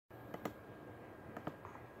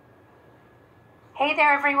Hey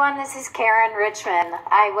there everyone, this is Karen Richmond.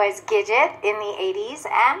 I was Gidget in the 80s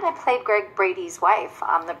and I played Greg Brady's wife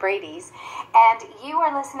on the Bradys. And you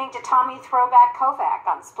are listening to Tommy Throwback Kovac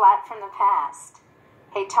on Splat from the Past.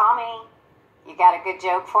 Hey Tommy, you got a good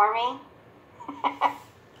joke for me?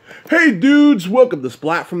 Hey dudes, welcome to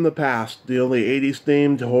Splat from the Past, the only 80s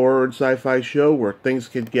themed horror and sci-fi show where things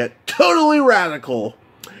can get totally radical.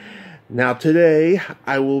 Now today,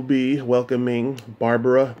 I will be welcoming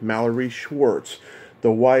Barbara Mallory Schwartz,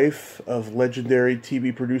 the wife of legendary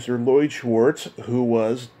TV producer Lloyd Schwartz, who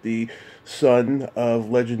was the son of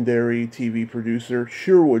legendary TV producer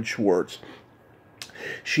Sherwood Schwartz.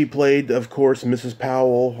 She played, of course, Mrs.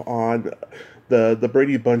 Powell on the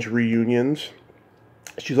Brady Bunch reunions.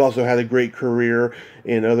 She's also had a great career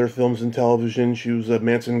in other films and television. She was a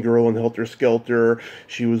Manson girl in Helter Skelter.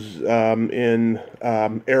 She was in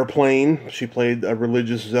Airplane. She played a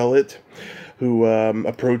religious zealot who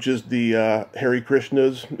approaches the Hare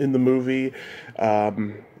Krishnas in the movie.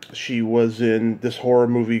 She was in this horror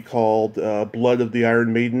movie called Blood of the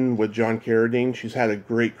Iron Maiden with John Carradine. She's had a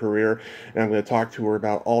great career, and I'm going to talk to her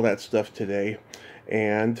about all that stuff today.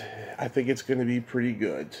 And I think it's going to be pretty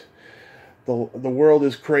good. The world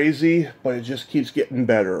is crazy, but it just keeps getting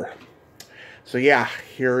better. So yeah,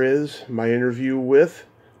 here is my interview with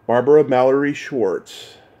Barbara Mallory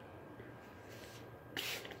Schwartz.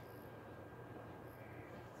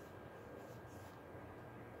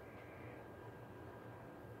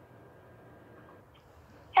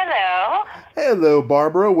 Hello. Hello,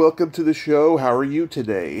 Barbara. Welcome to the show. How are you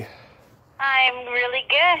today? I'm really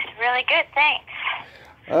good, thanks.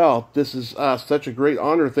 Oh, this is such a great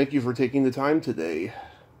honor. Thank you for taking the time today.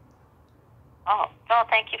 Oh, well,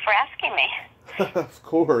 thank you for asking me. Of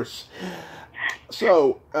course.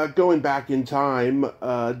 So, going back in time,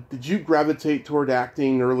 did you gravitate toward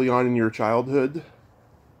acting early on in your childhood?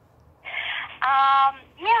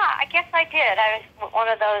 Yeah, I guess I did. I was one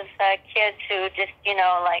of those kids who just,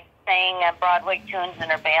 like sang Broadway tunes in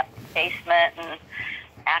her basement and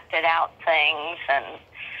acted out things and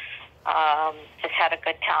just had a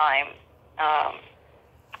good time. I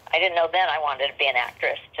didn't know then I wanted to be an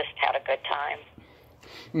actress, just had a good time.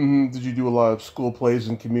 Mm-hmm. Did you do a lot of school plays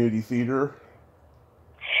and community theater?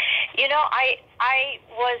 I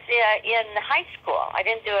was in high school. I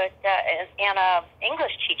didn't do it, and an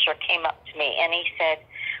English teacher came up to me, and he said,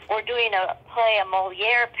 we're doing a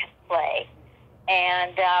Moliere play,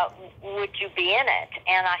 and would you be in it?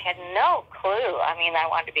 And I had no clue. I mean, I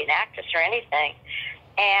wanted to be an actress or anything.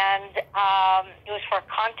 And it was for a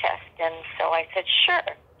contest, and so I said,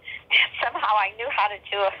 sure. And somehow I knew how to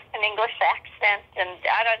do an English accent, and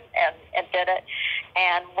did it,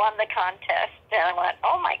 and won the contest. And I went,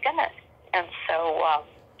 oh my goodness! And so,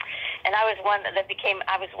 and I was one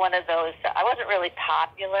of those. I wasn't really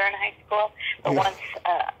popular in high school, but once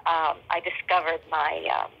I discovered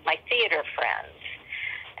my theater friends,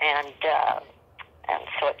 and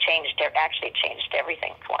so it actually changed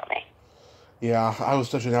everything for me. Yeah, I was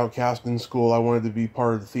such an outcast in school. I wanted to be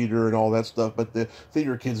part of the theater and all that stuff, but the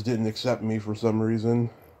theater kids didn't accept me for some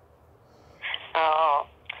reason. Oh,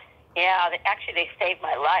 yeah, they saved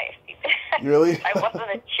my life. Really? I wasn't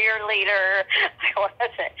a cheerleader. I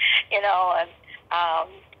wasn't, and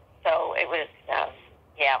so it was,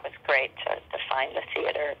 it was great to find the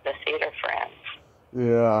theater friends.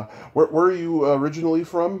 Yeah. Where are you originally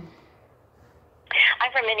from?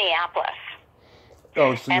 I'm from Minneapolis.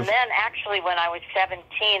 Oh, so and then actually when I was 17,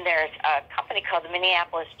 there's a company called the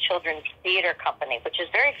Minneapolis Children's Theater Company, which is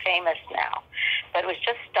very famous now, but it was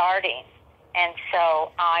just starting. And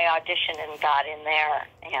so I auditioned and got in there,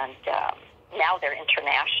 and now they're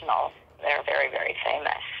international. They're very, very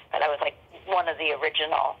famous. But I was like one of the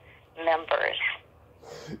original members.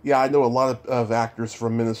 Yeah, I know a lot of actors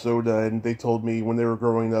from Minnesota, and they told me when they were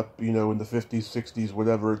growing up, in the 50s, 60s,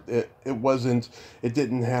 whatever, it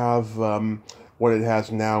didn't have what it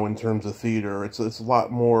has now in terms of theater. It's a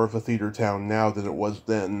lot more of a theater town now than it was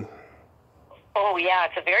then. Oh yeah,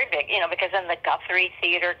 it's a very big, because then the Guthrie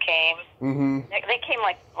Theater came. Mm-hmm. They came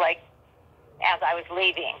like as I was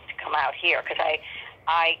leaving to come out here, because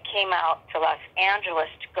I came out to Los Angeles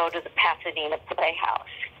to go to the Pasadena Playhouse.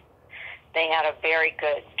 They had a very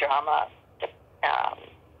good drama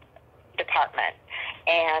department,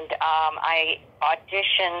 and I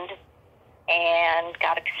auditioned and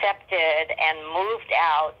got accepted and moved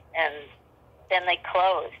out, and then they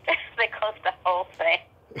closed. They closed the whole thing.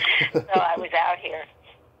 So I was out here.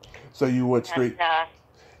 So you went straight.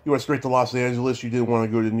 You went straight to Los Angeles. You didn't want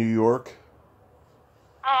to go to New York.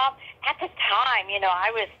 At the time,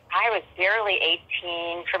 I was barely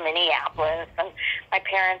 18 from Minneapolis, and my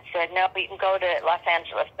parents said, no, you can go to Los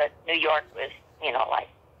Angeles, but New York was like,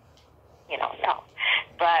 no.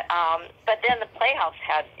 But then the Playhouse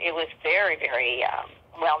it was very, very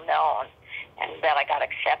well known, and that I got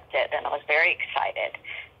accepted, and I was very excited.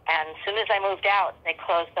 And as soon as I moved out, they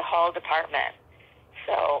closed the whole department.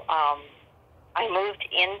 So I moved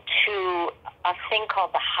into a thing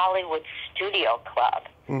called the Hollywood Studio Club,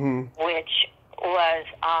 which was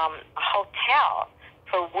a hotel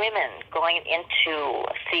for women going into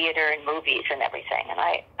theater and movies and everything. And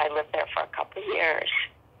I lived there for a couple of years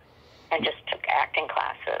and just took acting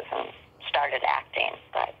classes and started acting.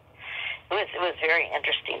 But it was a very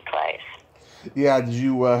interesting place. Yeah, did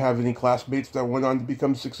you have any classmates that went on to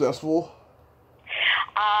become successful?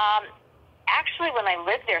 Actually, when I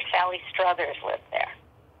lived there, Sally Struthers lived there.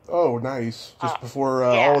 Oh, nice. Just before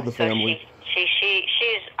all of the family. So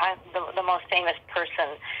she's the most famous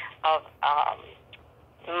person of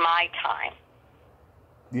my time.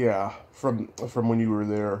 Yeah, from when you were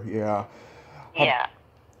there, yeah. Yeah.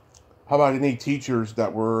 How about any teachers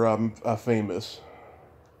that were famous?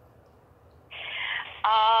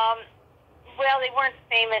 Well, they weren't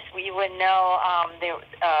famous. You would know.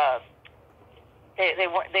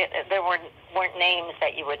 There weren't names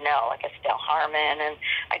that you would know, like Estelle Harmon, and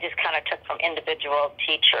I just kind of took from individual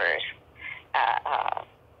teachers.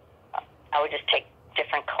 I would just take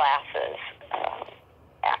different classes,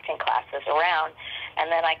 acting classes around,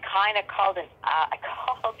 and then I kind of called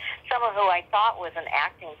someone who I thought was an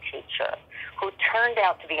acting teacher, who turned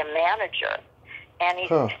out to be a manager, and he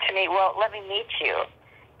said to me, "Well, let me meet you."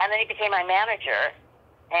 And then he became my manager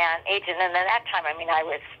and agent. And at that time, I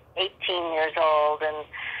was 18 years old, and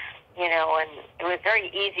and it was very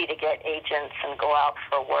easy to get agents and go out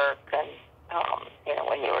for work, and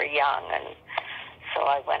when you were young. And so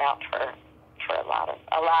I went out for a lot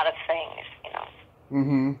of things.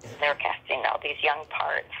 They're casting all these young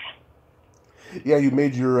parts. Yeah, you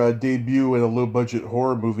made your debut in a low-budget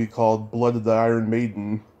horror movie called Blood of the Iron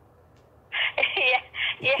Maiden.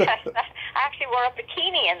 Yeah. I actually wore a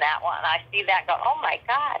bikini in that one. I see that, go, oh my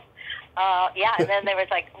God. Yeah, and then there was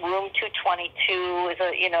like Room 222,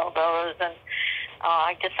 those, and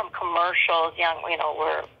I did some commercials.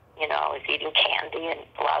 Where I was eating candy and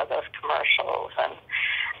a lot of those commercials, and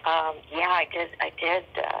I did.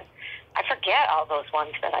 I forget all those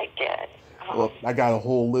ones that I did. Well, I got a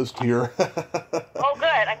whole list here. Oh, good.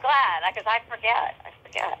 I'm glad, because I forget.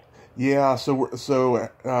 Yeah, so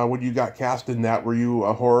when you got cast in that, were you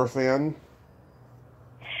a horror fan?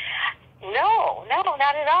 No,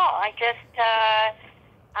 not at all. I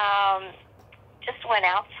just went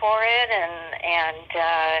out for it,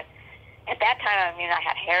 and at that time, I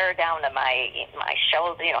had hair down to my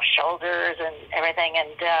shoulders and everything, and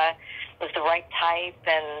was the right type,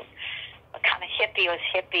 and kind of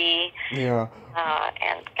hippie. Yeah.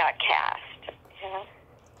 And got cast.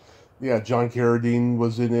 Yeah, John Carradine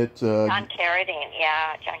was in it. John Carradine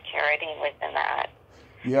was in that.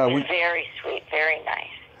 Yeah, very sweet, very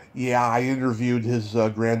nice. Yeah, I interviewed his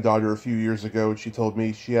granddaughter a few years ago, and she told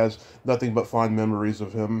me she has nothing but fond memories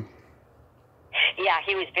of him. Yeah,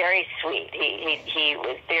 he was very sweet. He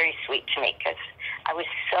was very sweet to me, because I was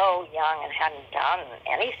so young and hadn't done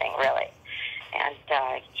anything really, and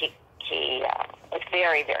he was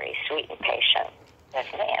very, very sweet and patient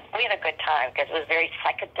with me. And we had a good time, because it was very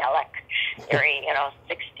psychedelic, very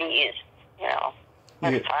 60s. It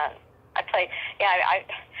was fun.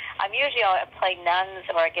 I'm usually I play nuns,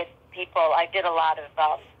 or I get people. I did a lot of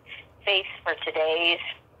Faith for Today's,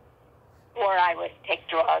 or I would take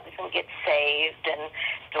drugs and get saved and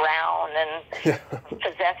drown and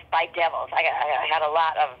possessed by devils. I had a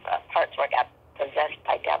lot of parts where I got possessed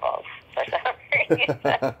by devils for some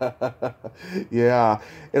reason. Yeah,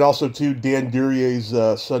 and also too, Dan Derrier's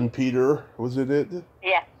son Peter was in it.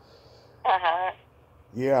 Yeah.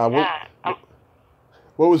 Yeah.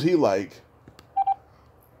 What was he like?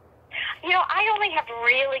 I only have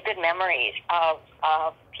really good memories of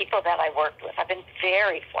people that I worked with. I've been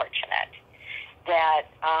very fortunate that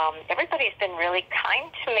everybody's been really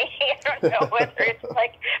kind to me. I don't know whether it's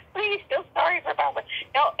like, please feel sorry for Barbara.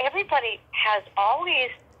 No, everybody has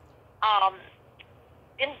always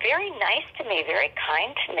been very nice to me, very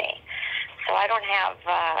kind to me. So I don't have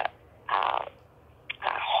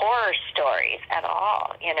horror stories at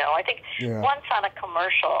all. I think once on a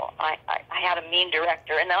commercial, I had a mean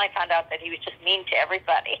director, and then I found out that he was just mean to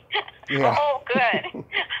everybody. Yeah. Oh, good.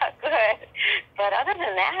 Good. But other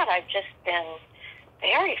than that, I've just been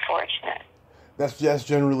very fortunate. That's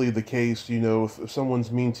generally the case, if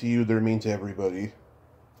someone's mean to you, they're mean to everybody.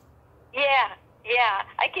 Yeah.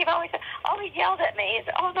 I keep always saying, oh, he yelled at me. He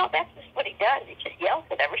said, oh, no, that's just what he does. He just yells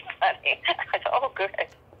at everybody. I said, oh, good.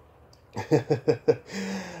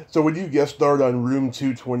 So when you guest starred on Room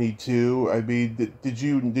 222, I mean, did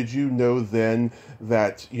you know then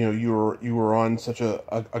that you were on such a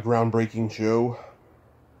groundbreaking show?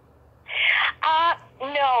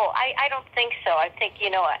 No, I don't think so. I think,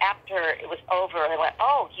 after it was over, they went,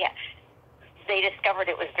 oh, yeah. They discovered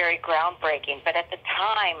it was very groundbreaking. But at the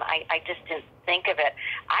time, I just didn't think of it.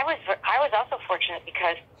 I was also fortunate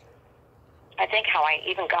because I think how I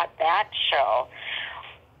even got that show,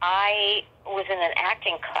 I was in an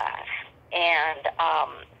acting class, and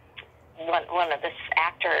one of this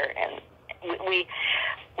actor, and we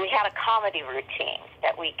had a comedy routine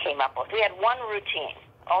that we came up with. We had one routine,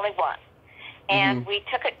 only one. And we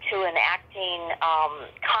took it to an acting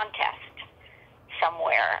contest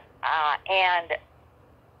somewhere, and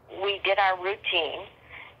we did our routine,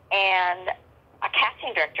 and a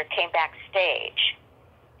casting director came backstage,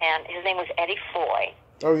 and his name was Eddie Foy.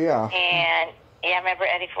 Oh, yeah. And, yeah, remember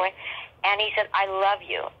Eddie Foy? And he said, I love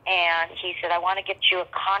you. And he said, I want to get you a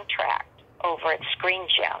contract over at Screen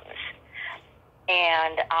Gems.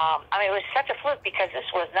 And, it was such a fluke because this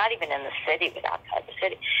was not even in the city, it was outside the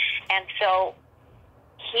city. And so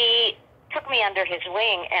he took me under his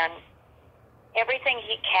wing, and everything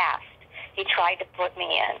he cast, he tried to put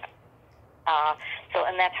me in.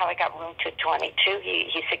 And that's how I got Room 222.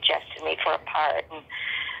 He suggested me for a part. And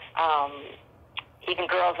even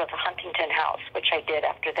Girls of the Huntington House, which I did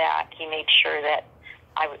after that, he made sure that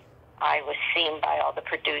I was seen by all the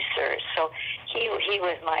producers. So he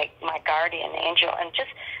was my guardian angel. And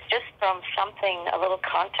just from something, a little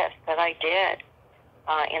contest that I did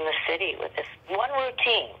in the city with this one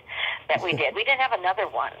routine that we did. We didn't have another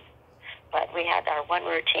one, but we had our one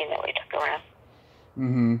routine that we took around.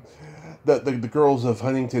 Mm-hmm. The Girls of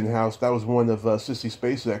Huntington House, that was one of Sissy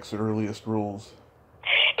Spacek's earliest roles.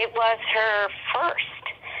 It was her first.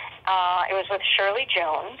 It was with Shirley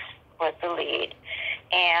Jones was the lead,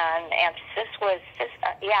 and it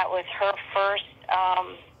was her first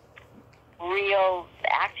real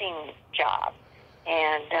acting job,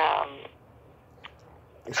 and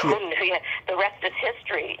the rest is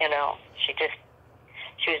history.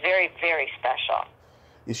 She was very, very special.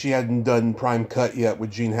 If she hadn't done Prime Cut yet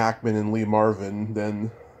with Gene Hackman and Lee Marvin,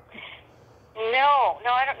 then... No,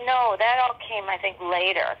 I don't know. That all came, I think,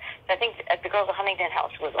 later. I think the Girls of Huntington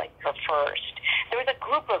House was like her first. There was a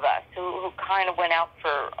group of us who kind of went out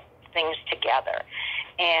for things together.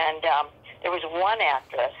 And there was one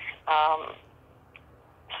actress, I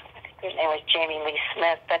think her name was Jamie Lee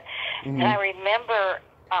Smith, and I remember,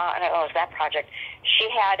 and it was that project, she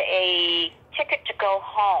had a ticket to go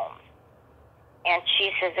home. And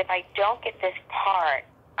she says, if I don't get this part,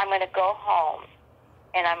 I'm going to go home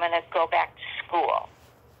and I'm going to go back to school,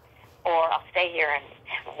 or I'll stay here and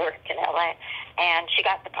work in L.A. And she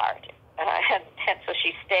got the part, and so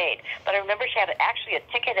she stayed. But I remember she had actually a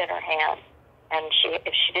ticket in her hand, and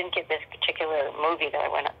if she didn't get this particular movie that I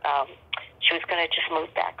went, she was going to just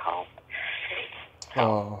move back home. So,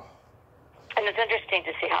 oh. And it's interesting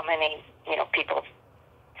to see how many people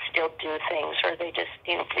still do things, or they just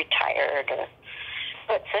retired.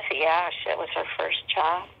 But Sissy, it was her first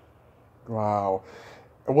job. Wow.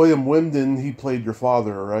 William Wimden, he played your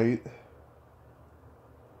father, right?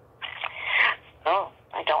 Oh,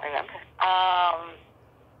 I don't remember.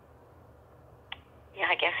 Yeah,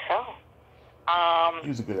 I guess so. He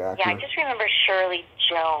was a good actor. Yeah, I just remember Shirley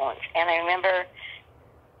Jones, and I remember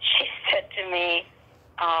she said to me,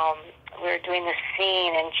 we were doing the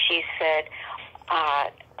scene, and she said,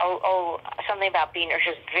 something about being nervous. She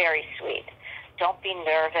was very sweet. Don't be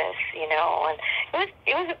nervous, and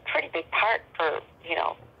it was a pretty big part for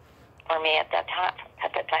me at that time,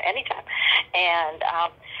 anytime. And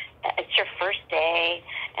it's your first day,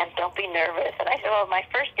 and don't be nervous. And I said, well, my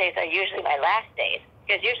first days are usually my last days,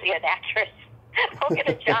 because usually an actress will get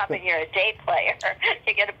a job and you're a day player.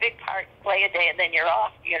 You get a big part, play a day, and then you're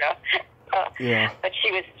off, Yeah. But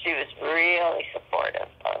she was really supportive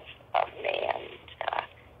of me, and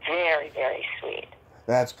very, very sweet.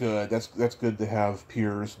 That's good. That's good to have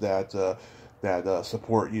peers that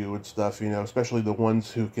support you and stuff. Especially the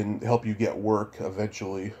ones who can help you get work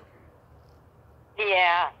eventually.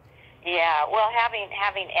 Yeah. Well,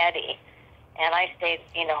 having Eddie, and I stayed,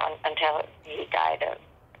 until he died a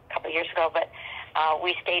couple of years ago. But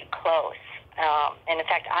we stayed close. And in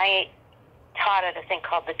fact, I taught at a thing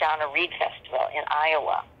called the Donna Reed Festival in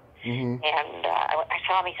Iowa. Mm-hmm. And I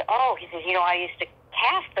saw him. He said, I used to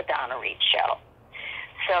cast the Donna Reed show.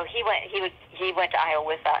 So he went to Iowa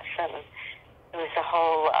with us, and it was a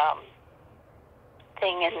whole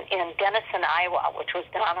thing in Denison, Iowa, which was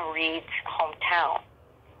Donna Reed's hometown.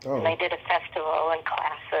 Oh. And they did a festival and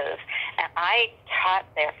classes, and I taught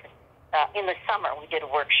there for in the summer, we did a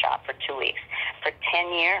workshop for 2 weeks for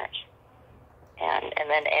 10 years. And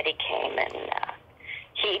then Eddie came, and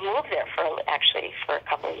he moved there for a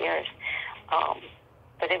couple of years.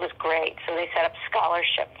 But it was great. So they set up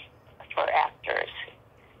scholarships for actors.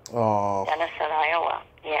 Oh. Denison, Iowa.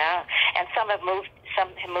 Yeah. And some have moved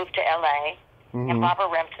to L.A. Mm-hmm. And Barbara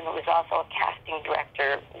Remsen, who was also a casting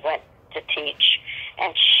director, went to teach.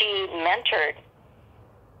 And she mentored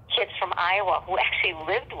kids from Iowa who actually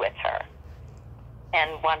lived with her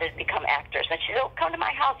and wanted to become actors. And she said, "Oh, come to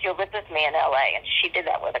my house. You'll live with me in L.A." And she did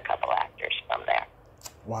that with a couple actors from there.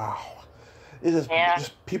 Wow. It is,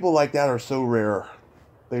 just people like that are so rare.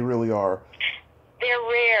 They really are. They're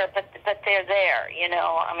rare, but they're there, you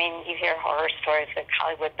know. I mean, you hear horror stories in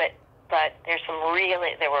Hollywood, but there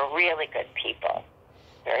were really good people,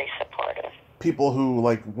 very supportive. People who,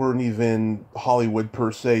 like, weren't even Hollywood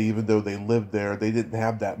per se, even though they lived there. They didn't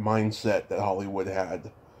have that mindset that Hollywood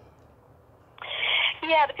had.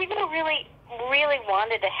 Yeah, the people who really, really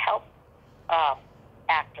wanted to help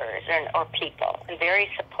actors or people, and very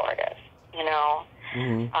supportive, you know.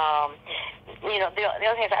 Mm-hmm. You know, the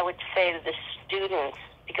other thing is I would say to the students,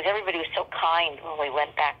 because everybody was so kind when we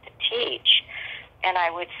went back to teach, and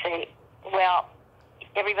I would say, well,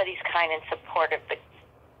 everybody's kind and supportive, but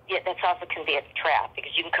yet that's also can be a trap,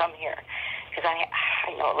 because you can come here, because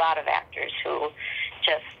I know a lot of actors who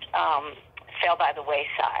just fell by the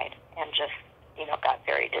wayside and just, you know, got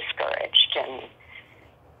very discouraged, and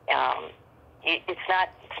it's not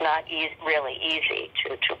really easy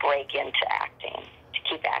to break into acting, to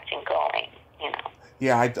keep acting going, you know.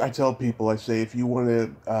 Yeah, I tell people, I say, if you want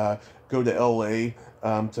to go to L.A.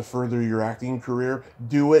 To further your acting career,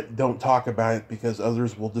 do it. Don't talk about it, because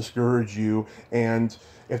others will discourage you. And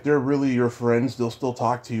if they're really your friends, they'll still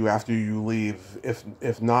talk to you after you leave.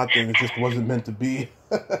 If not, then it just wasn't meant to be.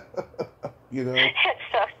 You know? It's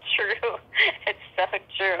so true. It's so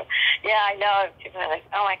true. Yeah, I know. People are like,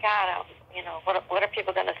 oh my God, you know, what are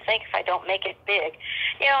people going to think if I don't make it big?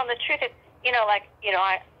 You know, and the truth is, you know, like, you know,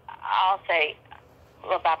 I'll say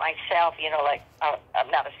about myself, you know, like, I'm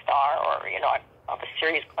not a star, or, you know, I'm a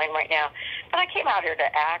series going right now, but I came out here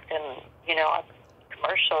to act, and, you know,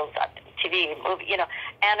 commercials, TV, movie, you know,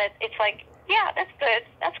 and it's like, yeah, that's good.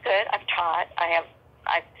 I've taught.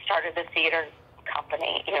 I've started a theater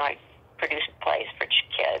company. You know, I produce plays for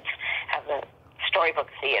kids, have a storybook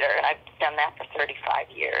theater, and I've done that for 35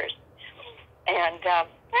 years. And, yeah,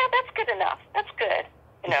 that's good enough. That's good,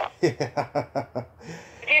 you know. Yeah.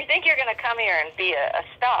 If you think you're going to come here and be a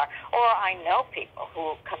star, or I know people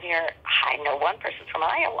who come here, I know one person from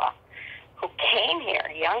Iowa who came here,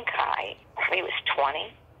 a young guy, he was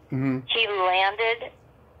 20. Mm-hmm. He landed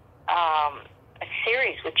a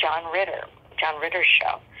series with John Ritter's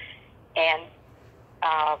show, and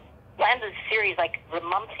landed the series like the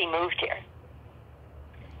month he moved here.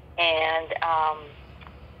 And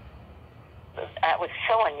that was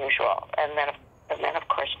so unusual. And then of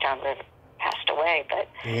course, John Ritter passed away. But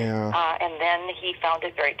yeah. And then he found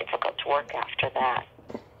it very difficult to work after that,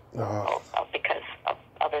 because of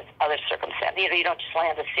other circumstances. You know, you don't just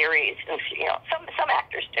land a series. And, you know, some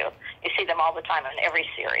actors do. You see them all the time in every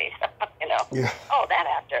series. You know. Yeah. Oh, that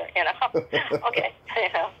actor. You know. Okay. You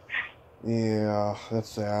know. Yeah, that's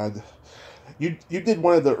sad. You did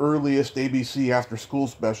one of the earliest ABC after-school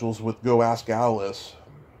specials with Go Ask Alice.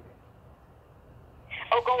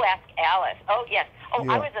 Oh, Go Ask Alice. Oh, yes. Oh,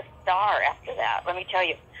 yeah. I was a star after that, let me tell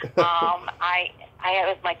you. It was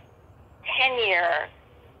my 10-year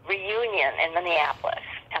reunion in Minneapolis,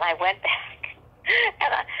 and I went back.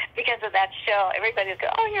 And because of that show, everybody would go,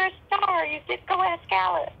 "Oh, you're a star. You did Go Ask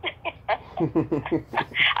Alice."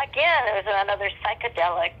 Again, it was another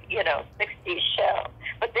psychedelic, you know, 60s show.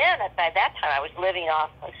 But then, by that time, I was living off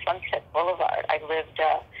of Sunset Boulevard. I lived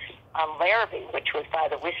on Larrabee, which was by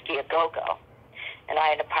the Whiskey A Go-Go. And I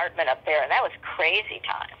had an apartment up there, and that was crazy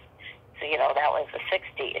time. So, you know, that was the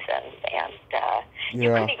 60s. And you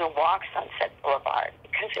couldn't even walk Sunset Boulevard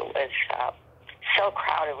because it was so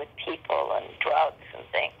crowded with people and drugs and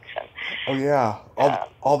things. And, oh, yeah.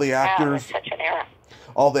 All the actors. Yeah, it was such an era.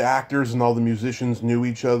 All the actors and all the musicians knew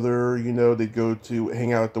each other. You know, they'd go to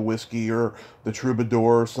hang out at the Whiskey or the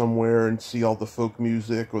Troubadour somewhere and see all the folk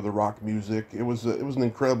music or the rock music. It was an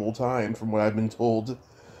incredible time, from what I've been told.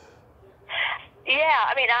 Yeah,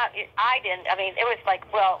 I mean, I didn't. I mean, it was like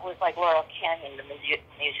Laurel Canyon. The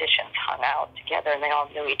musicians hung out together, and they all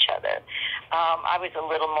knew each other. I was a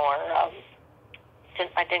little more.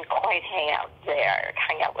 I didn't quite hang out there.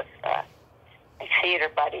 Hang out with my theater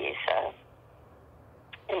buddies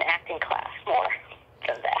in acting class more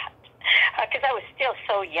than that, because I was still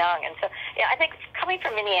so young. And so, yeah, I think coming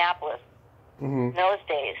from Minneapolis, In those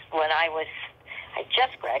days, when I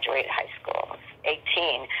just graduated high school, I was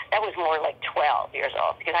 18. That was more like 12 years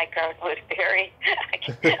old because I was very,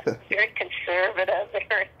 very conservative.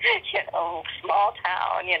 Very, small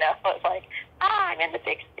town. It was like, I'm in the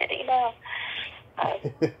big city now.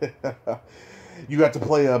 You got to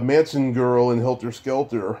play a Manson girl in Helter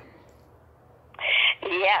Skelter.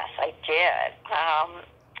 Yes, I did.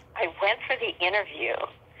 I went for the interview.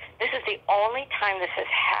 This is the only time this has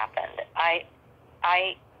happened. I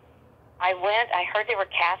went, I heard they were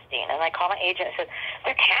casting, and I called my agent and said,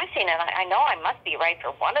 they're casting, and I know I must be right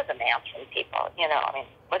for one of the Manson people.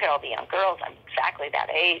 Look at all the young girls. I'm exactly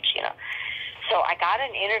that age, So I got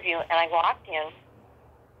an interview, and I walked in.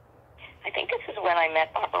 I think this is when I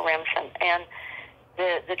met Barbara Remsen and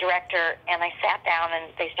the director, and I sat down,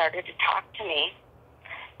 and they started to talk to me.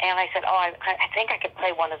 And I said, I think I could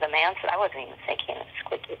play one of the Manson. I wasn't even thinking of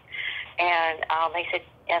Squeaky. And they said,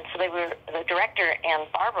 and so the director and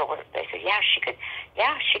Barbara they said, she could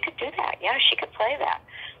do that. Yeah, she could play that.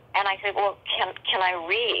 And I said, well, can I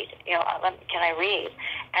read? Can I read?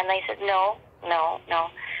 And they said, no.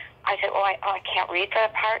 I said, I can't read for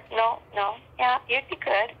that part. No. Yeah, you'd be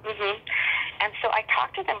good. And so I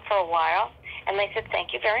talked to them for a while, and they said,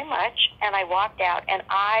 thank you very much. And I walked out, and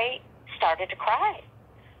I started to cry.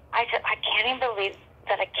 I said, I can't even believe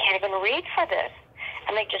that I can't even read for this.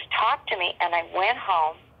 And they just talked to me, and I went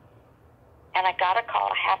home, and I got a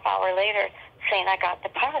call a half hour later saying I got the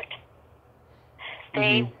part.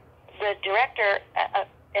 The director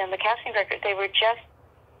and the casting director, they would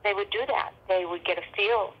do that. They would get a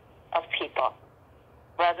feel of people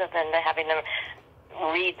rather than having them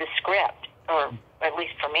read the script, or at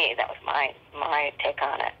least for me, that was my take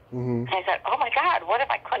on it. And I said, oh my God, what if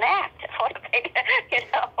I couldn't act?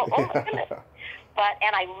 Oh my goodness.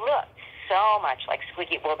 And I looked so much like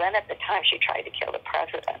Squeaky. Well, then at the time, she tried to kill the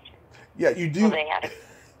president. Yeah, you do. So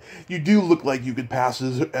you do look like you could pass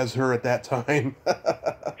as her at that time.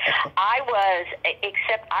 I was,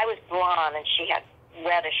 except I was blonde and she had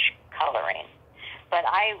reddish coloring. But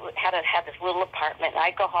I had this little apartment, and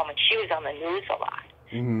I'd go home, and she was on the news a lot.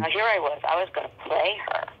 Now, here I was going to play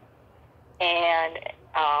her. And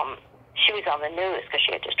she was on the news because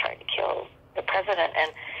she had just tried to kill the president.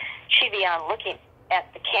 And she'd be on looking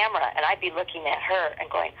at the camera, and I'd be looking at her and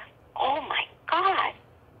going, oh, my God,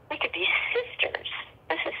 we could be sisters.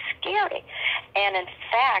 This is scary. And, in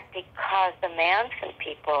fact, because the Manson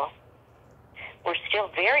people were still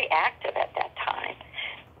very active at that time,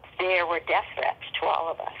 there were death threats to all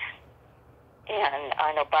of us. And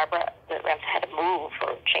I know Barbara Remsen had to move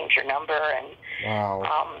or change her number, and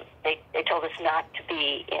wow. They told us not to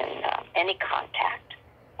be in any contact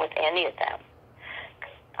with any of them.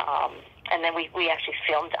 And then we actually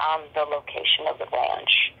filmed on the location of the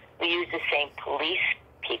ranch. We used the same police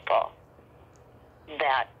people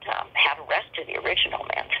that had arrested the original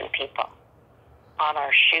Manson people on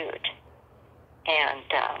our shoot. And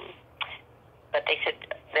but they said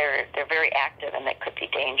they're very active and they could be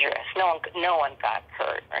dangerous. No one got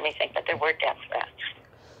hurt or anything, but there were death threats.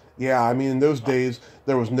 Yeah, I mean, in those days,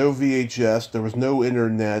 there was no VHS, there was no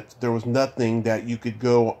internet, there was nothing that you could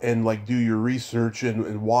go and do your research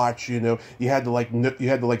and watch. You had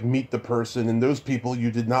to meet the person, and those people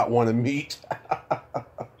you did not want to meet.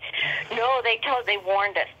 No, they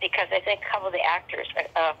warned us because I think a couple of the actors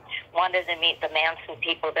wanted to meet the Manson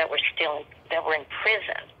people that were in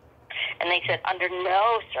prison, and they said under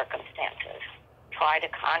no circumstances try to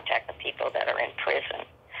contact the people that are in prison.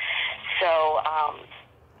 So.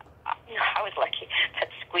 I was lucky that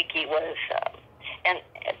Squeaky was, and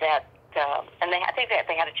I think that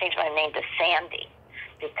they had to change my name to Sandy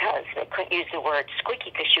because they couldn't use the word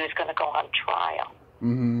Squeaky because she was going to go on trial.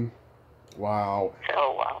 Wow.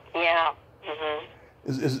 So yeah.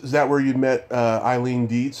 Is that where you met Eileen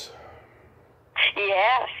Dietz?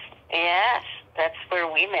 Yes, that's where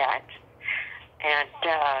we met, and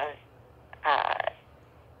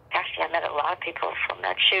actually, I met a lot of people from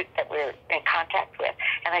that shoot that we're in contact with.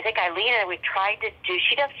 And I think Eileen and we tried to do,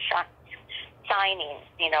 she does signings,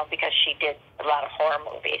 because she did a lot of horror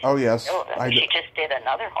movies. Oh, yes. She just did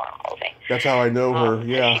another horror movie. That's how I know her,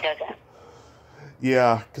 yeah. She does that.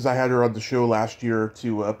 Yeah, because I had her on the show last year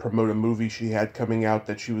to promote a movie she had coming out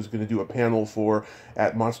that she was going to do a panel for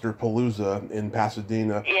at Monster Palooza in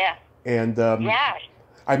Pasadena. Yeah. And yeah.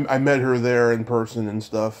 I met her there in person and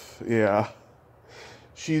stuff, yeah.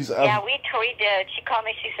 She's yeah, we did. She called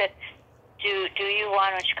me. She said, "Do you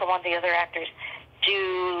want?" And she called one of the other actors.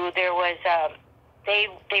 There was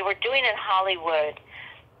they were doing in Hollywood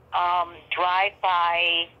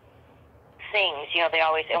drive-by things. They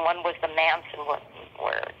always, and one was the Manson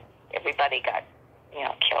where everybody got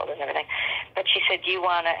killed and everything. But she said, do you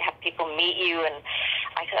want to have people meet you? And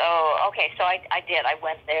I said, oh, okay. So I did. I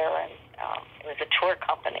went there, and it was a tour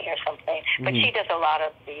company or something. But she does a lot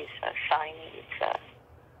of these signings.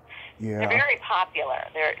 They're very popular.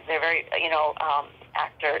 They're very,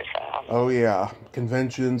 actors. Oh, yeah.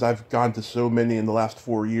 Conventions. I've gone to so many in the last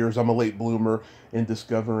 4 years. I'm a late bloomer in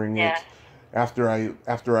discovering it. After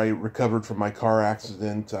I recovered from my car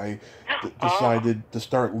accident, I decided to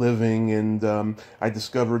start living, and I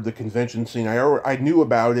discovered the convention scene. I knew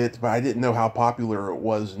about it, but I didn't know how popular it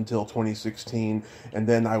was until 2016, and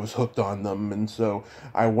then I was hooked on them, and so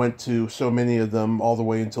I went to so many of them all the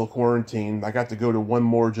way until quarantine. I got to go to one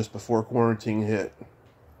more just before quarantine hit.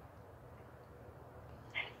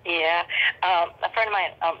 Yeah. A friend of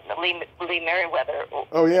mine, Lee Merriweather,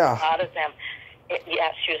 oh, yeah. A lot of them.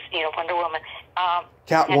 She was, Wonder Woman.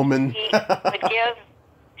 Catwoman.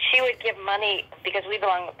 She would give money, because we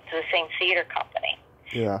belong to the same theater company.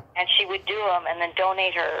 Yeah. And she would do them and then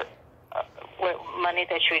donate her money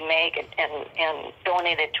that she would make and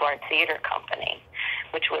donate it to our theater company,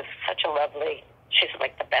 which was such a lovely, she's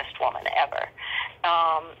like the best woman ever.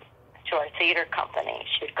 To our theater company.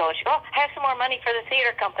 She would go, I have some more money for the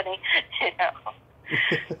theater company.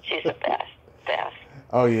 She's the best.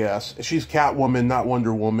 Oh, yes. She's Catwoman, not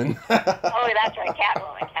Wonder Woman. Oh, that's right.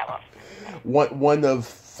 Catwoman. One of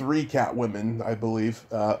 3 Catwomen, I believe.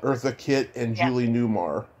 Eartha Kitt and Julie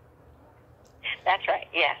Newmar. That's right.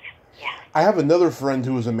 Yes. I have another friend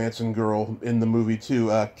who was a Manson girl in the movie,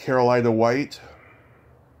 too. Carolina White.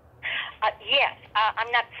 Yes.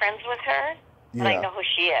 I'm not friends with her, but I know who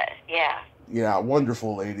she is. Yeah. Yeah,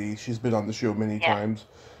 wonderful lady. She's been on the show many times.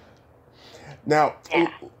 Now,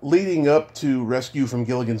 leading up to Rescue from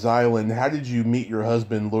Gilligan's Island, how did you meet your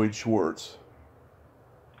husband, Lloyd Schwartz?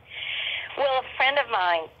 Well, a friend of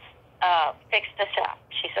mine fixed us up.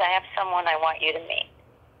 She said, I have someone I want you to meet.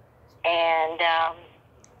 And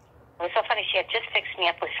it was so funny. She had just fixed me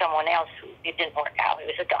up with someone else who it didn't work out. He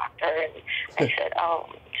was a doctor. And I said,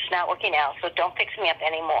 it's not working out, so don't fix me up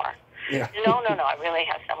anymore. Yeah. No, I really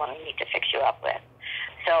have someone I need to fix you up with.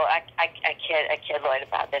 So I kid Lloyd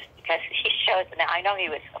about this, because he showed, now I know he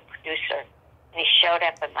was a producer, and he showed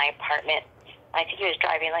up at my apartment. I think he was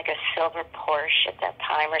driving like a silver Porsche at that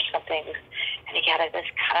time or something, and he got this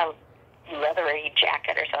kind of leathery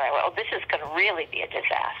jacket or something. Well, this is going to really be a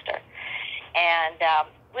disaster. And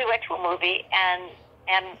we went to a movie, and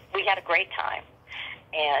we had a great time,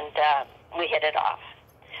 and we hit it off.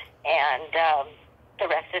 And the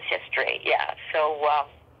rest is history,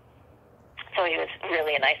 So he was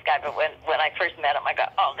really a nice guy, but when I first met him, I go,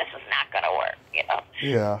 this is not going to work,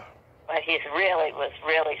 Yeah. But he was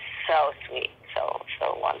really so sweet,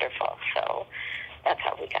 so wonderful. So that's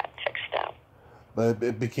how we got fixed up. But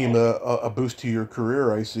it became a boost to your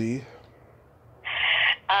career, I see.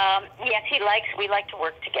 Yes, we like to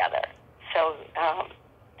work together. So,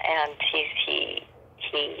 and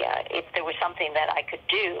if there was something that I could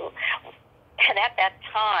do, and at that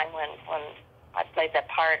time when I played that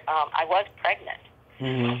part, I was pregnant.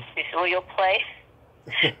 Mm-hmm. He said, well, you'll play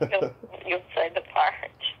the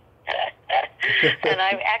part. And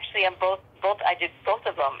I actually am I did both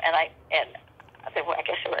of them, and I guess they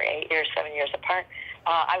were 8 or 7 years apart.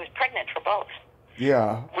 I was pregnant for both.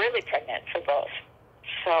 Yeah. Really pregnant for both.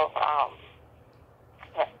 So,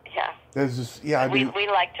 yeah. There's just, I mean, we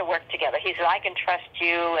like to work together. He said, I can trust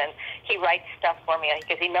you, and he writes stuff for me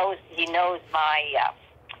because he knows my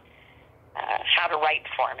how to write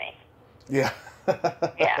for me. Yeah.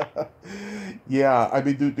 Yeah. Yeah. I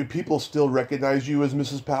mean, do people still recognize you as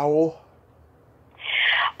Mrs. Powell?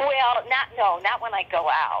 Well, not when I go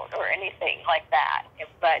out or anything like that.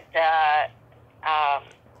 But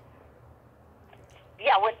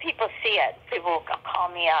when people see it, people will call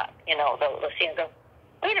me up. They'll see it and go,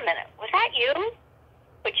 "Wait a minute, was that you?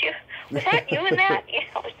 Was that you in that?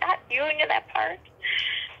 Was that you in that part?"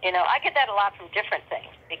 I get that a lot from different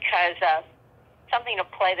things, because something to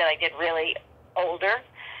play that I did really older,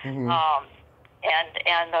 mm-hmm.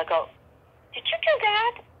 And they'll go, "Did you do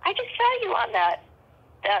that? I just saw you on that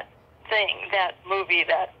thing, that movie,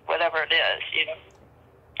 that whatever it is."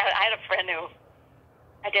 I had a friend who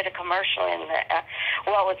I did a commercial in it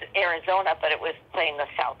was Arizona, but it was playing the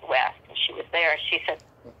Southwest, and she was there. She said,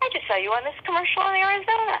 "I just saw you on this commercial in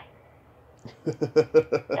Arizona."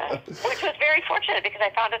 Which was very fortunate, because I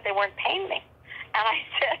found out they weren't paying me. And I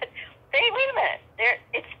said, "Hey, wait a minute,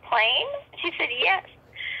 it's playing?" She said, "Yes."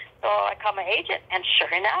 So I called my agent, and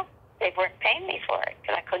sure enough, they weren't paying me for it,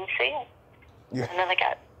 because I couldn't see it. Yeah. And then I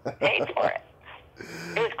got paid for it.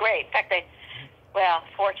 It was great. In fact,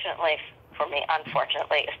 fortunately for me,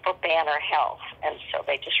 unfortunately, it's for Banner Health, and so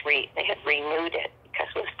they had renewed it because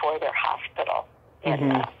it was for their hospital in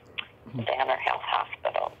Banner Health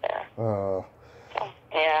Hospital there. So,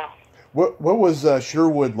 yeah. What was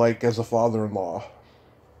Sherwood like as a father-in-law?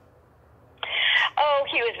 Oh,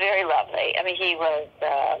 he was very lovely. I mean, he was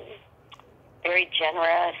very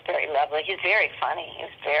generous, very lovely. He's very funny. He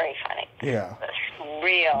was very funny. Yeah.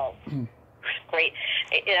 Real great.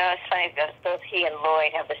 You know, it's funny because both he and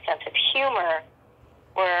Lloyd have a sense of humor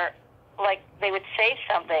where, like, they would say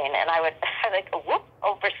something and I would like go whoop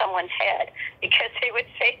over someone's head because they would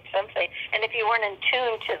say something, and if you weren't in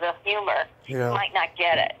tune to the humor, you might not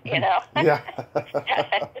get it. You know. Yeah.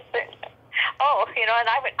 Oh, you know, and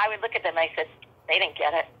I would look at them and I said, they didn't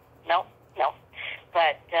get it. No.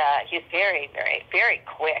 But he was very, very, very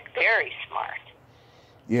quick, very smart.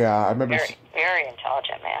 Yeah, I remember. Very, very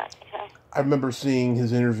intelligent man. You know? I remember seeing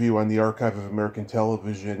his interview on the Archive of American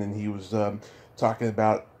Television, and he was talking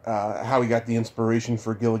about how he got the inspiration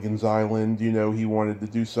for Gilligan's Island. You know, he wanted to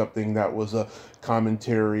do something that was a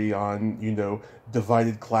commentary on, you know,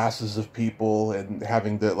 divided classes of people and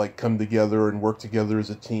having to, like, come together and work together as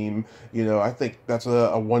a team. You know, I think that's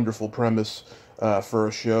a wonderful premise for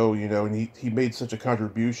a show, you know, and he made such a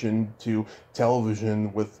contribution to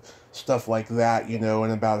television with stuff like that, you know,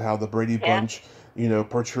 and about how the Brady Bunch, you know,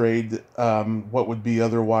 portrayed what would be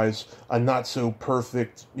otherwise a not so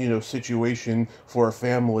perfect, you know, situation for a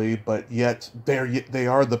family, but yet they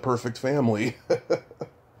are the perfect family.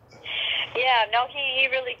 Yeah, no, he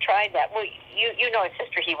really tried that. Well, you know his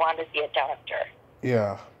sister, he wanted to be a doctor.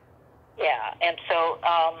 Yeah. Yeah, and so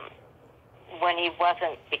when he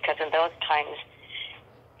wasn't, because in those times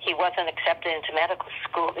he wasn't accepted into medical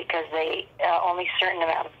school because they only a certain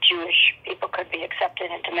amount of Jewish people could be accepted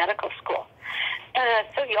into medical school.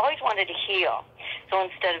 So he always wanted to heal. So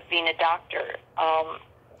instead of being a doctor,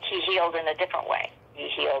 he healed in a different way. He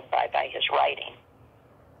healed by his writing.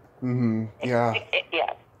 Mm-hmm. Yeah.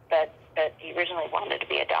 Yeah, but he originally wanted to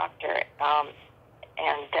be a doctor,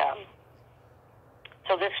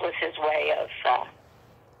 so this was his way of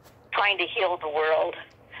trying to heal the world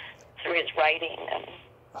through his writing.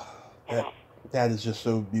 And that is just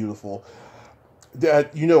so beautiful.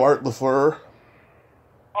 You know Art LaFleur?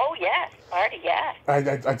 Oh, yes. Artie, yes.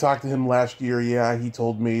 I talked to him last year. Yeah, he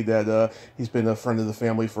told me that he's been a friend of the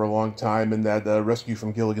family for a long time, and that Rescue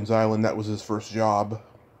from Gilligan's Island, that was his first job.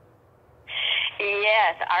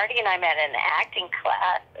 Yes, Artie and I met in an acting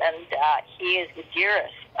class, and he is the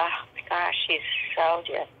dearest. Oh, my gosh, he's so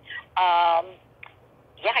dear.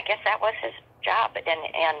 Yeah, I guess that was his job,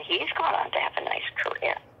 and he's gone on to have a nice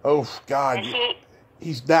career. Oh, God.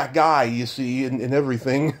 He's that guy, you see, in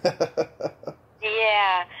everything.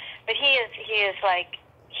 Yeah, but he is like,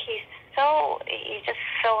 he's just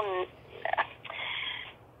so,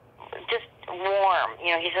 just warm.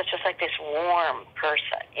 You know, he's just like this warm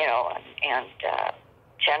person, you know, and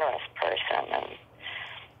generous person, and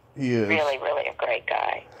he is really, really a great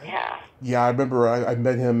guy. Yeah. Yeah, I remember I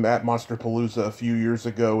met him at Monsterpalooza a few years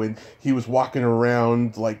ago, and he was walking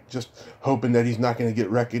around, like, just hoping that he's not going to get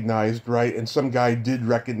recognized, right? And some guy did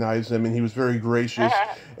recognize him, and he was very gracious,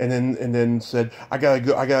 and then said, I gotta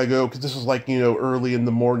go, because this is, like, you know, early in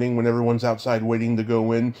the morning when everyone's outside waiting to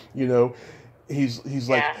go in, you know. He's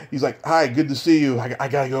like, hi, good to see you. I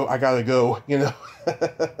gotta go, you know.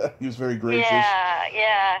 He was very gracious.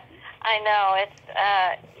 Yeah, I know. It's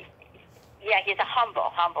yeah, he's a humble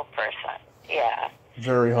person. Yeah.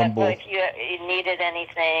 Very humble. But if you needed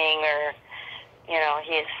anything, or, you know,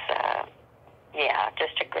 he's,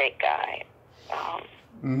 just a great guy.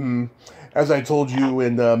 As I told you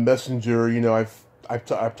in Messenger, you know, I've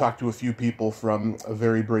talked to a few people from A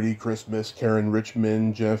Very Brady Christmas, Karen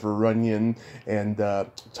Richmond, Jennifer Runyon, and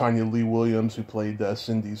Tanya Lee Williams, who played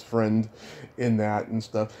Cindy's friend in that and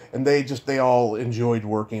stuff. And they all enjoyed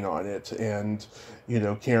working on it. And, you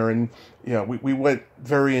know, Karen, you know, we went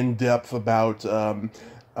very in depth about the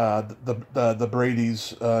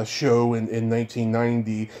Brady's show in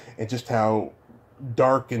 1990, and just how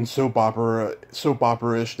dark and soap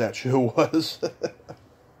opera-ish that show was.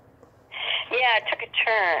 Yeah, it took a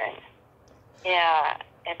turn. Yeah,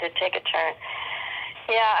 it did take a turn.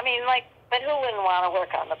 Yeah, I mean, like, but who wouldn't want to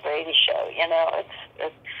work on the Brady show? You know,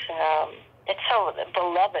 it's so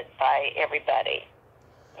beloved by everybody.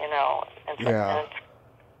 You know, and sometimes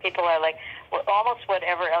people are like, well, almost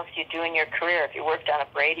whatever else you do in your career, if you worked on a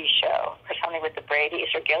Brady show or something with the Bradys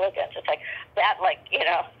or Gilligans, it's like that, like, you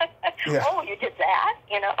know, oh, you did that,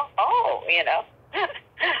 you know, oh, you know,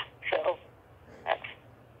 so that's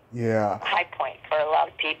a high point for a lot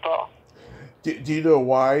of people. Do you know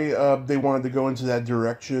why they wanted to go into that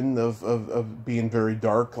direction of being very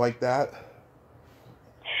dark like that?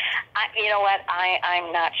 You know what?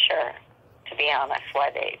 I'm not sure, to be honest,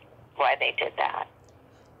 why they did that.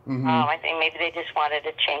 Mm-hmm. I think maybe they just wanted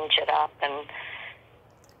to change it up and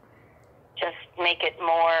just make it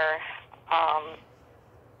more.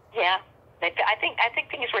 I think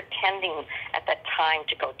things were tending at that time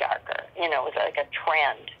to go darker. You know, it was like a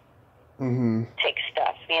trend. Mm-hmm. Take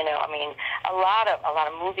stuff. You know, I mean, a lot of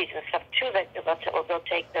movies and stuff too. That they'll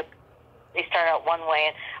take they start out one way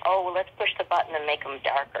and let's push the button and make them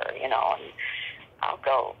darker. You know, and I'll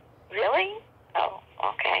go, really? Oh,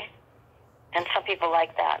 okay. And some people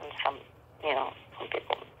like that, and some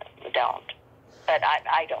people don't. But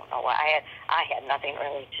I don't know why. I had nothing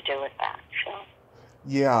really to do with that. So.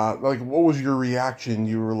 Yeah, like, what was your reaction?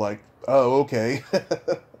 You were like, oh, okay.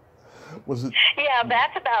 Was it? Yeah,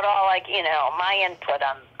 that's about all. Like, my input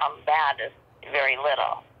on that is very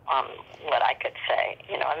little on what I could say.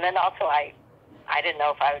 And then also I didn't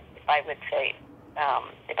know if I would say.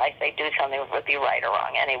 If I say do something, it would be right or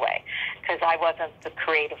wrong anyway, because I wasn't the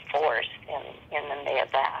creative force in any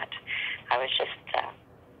of that. I was just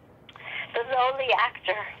the lowly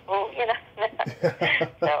actor,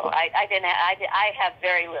 So I didn't. I have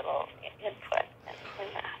very little input in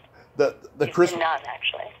that. The Christmas, none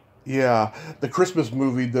actually. Yeah, the Christmas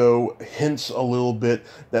movie though hints a little bit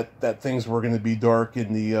that things were going to be dark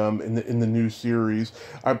in the new series.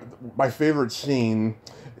 My favorite scene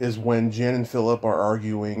is when Jan and Philip are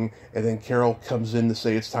arguing, and then Carol comes in to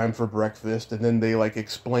say it's time for breakfast, and then they like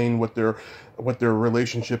explain what their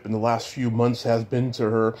relationship in the last few months has been to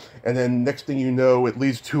her, and then next thing you know, it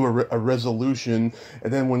leads to a resolution,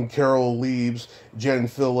 and then when Carol leaves, Jan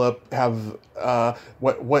and Philip have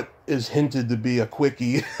what is hinted to be a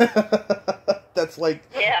quickie. That's like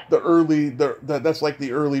that's like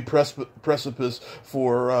the early precipice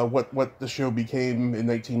for what the show became in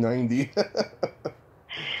 1990.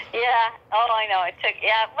 Yeah. Oh, I know. It took.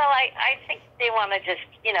 Yeah. Well, I think they want to just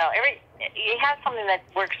you have something that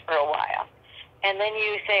works for a while, and then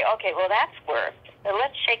you say, okay, well that's worked. But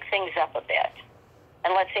let's shake things up a bit,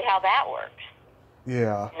 and let's see how that works.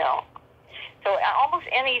 Yeah. No. So almost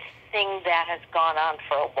anything that has gone on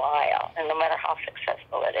for a while, and no matter how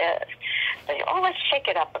successful it is, they, let's shake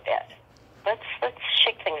it up a bit. Let's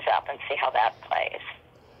shake things up and see how that plays.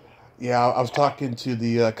 Yeah, I was talking to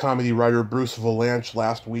the comedy writer Bruce Valanche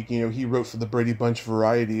last week. He wrote for the Brady Bunch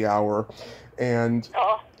Variety Hour, and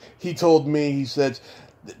he told me, he said,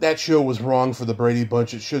 that show was wrong for the Brady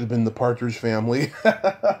Bunch. It should have been the Partridge Family.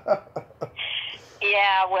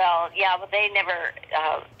 But they never,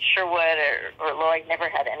 Sherwood or Lloyd never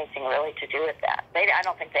had anything really to do with that. I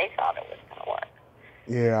don't think they thought it was going to work.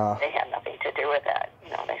 Yeah. They had nothing to do with that.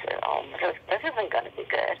 They said, this isn't going to be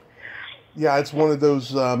good. Yeah, it's one of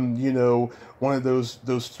those, one of those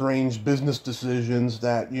strange business decisions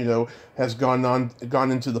that, has gone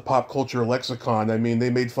into the pop culture lexicon. I mean, they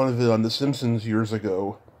made fun of it on The Simpsons years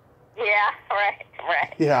ago. Yeah, right.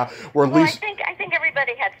 Yeah, or at least I think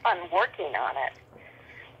everybody had fun working on it.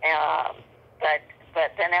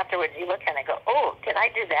 But then afterwards you look at it and go, oh, did I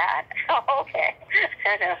do that? Oh, okay.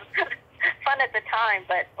 Fun at the time,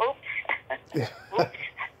 but oops.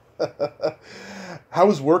 How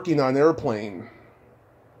was working on Airplane?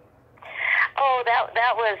 Oh,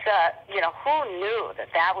 that was, who knew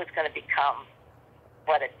that was going to become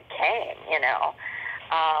what it became,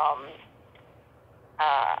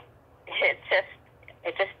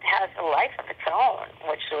 It just has a life of its own,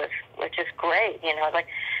 which is great,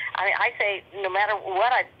 I say no matter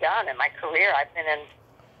what I've done in my career, I've been in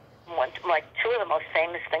two of the most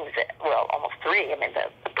famous things, almost three. I mean, the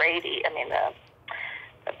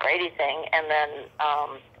Brady thing, and then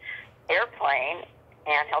Airplane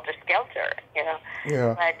and Helter Skelter,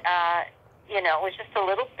 Yeah. But, it was just a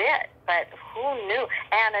little bit, but who knew?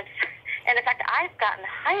 And in fact, I've gotten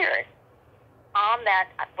hired on that,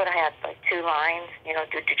 what I had, like 2 lines,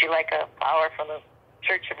 did you like a flower from the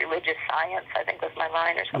Church of Religious Science, I think was my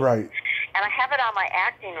line or something. Right. And I have it on my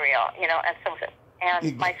acting reel, and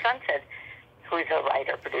my son said, who's a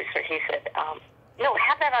writer, producer, he said, no,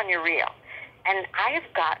 have that on your reel. And I have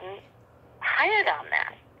gotten hired on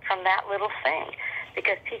that, from that little thing,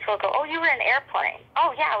 because people go, oh, you were in Airplane.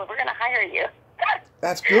 Oh, yeah, we're going to hire you.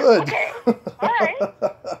 That's good. Okay, all right.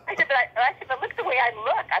 I said, but look at the way I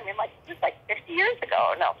look. I mean, this is like 50 years ago,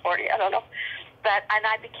 or no, 40, I don't know. And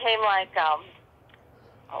I became like, kind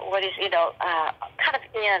of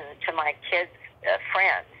in to my kids'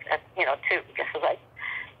 friends, too, because it was like,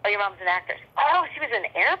 oh, your mom's an actress. Oh, she was in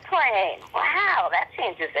Airplane. Wow, that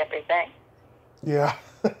changes everything. Yeah.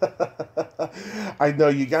 I know,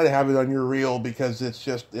 you got to have it on your reel because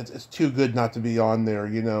it's too good not to be on there,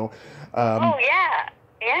 Oh, yeah.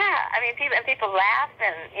 I mean, people laugh,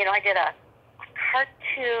 and, I did a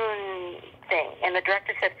cartoon thing. And the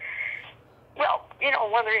director said, well,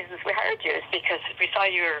 one of the reasons we hired you is because we saw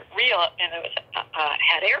your reel and it was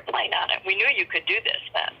had airplane on it. We knew you could do this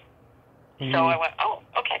then. Mm-hmm. So I went, oh,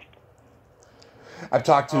 okay. I've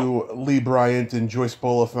talked to Lee Bryant and Joyce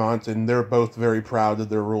Bulifant, and they're both very proud of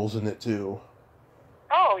their roles in it, too.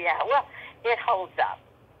 Oh, yeah. Well, it holds up.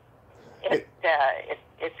 It's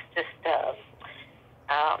just,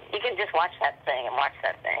 you can just watch that thing and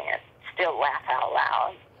still laugh out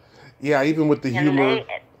loud. Yeah, even with the humor.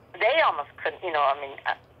 They almost couldn't,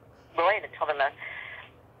 Lloyd had told them that,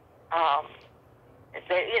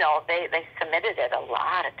 they submitted it a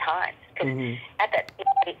lot of times. Because at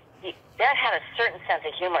that had a certain sense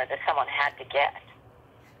of humor that someone had to get,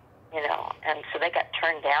 and so they got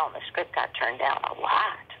turned down. The script got turned down a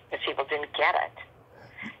lot because people didn't get it.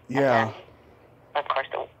 Yeah. And then, of course,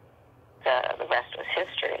 the rest was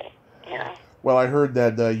history, Well, I heard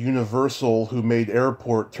that Universal, who made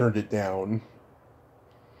Airport, turned it down.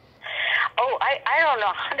 Oh, I don't know,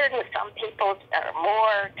 100 and some people or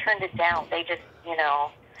more turned it down. They just,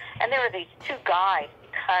 and there were these two guys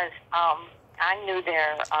because I knew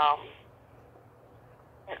their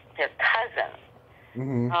cousin.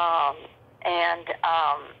 Mm-hmm. And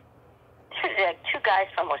two guys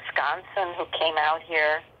from Wisconsin who came out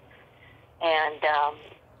here and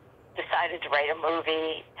decided to write a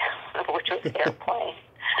movie, which was Airplane.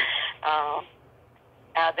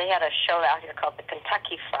 They had a show out here called the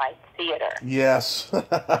Kentucky Fried Theater. Yes.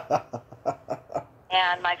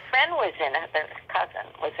 And my friend was in it, their cousin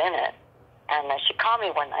was in it, and she called me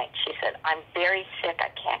one night. She said, I'm very sick, I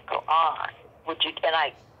can't go on. Would you,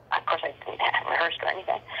 and of course I didn't have rehearsed or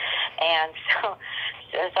anything. And so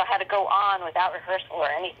I had to go on without rehearsal or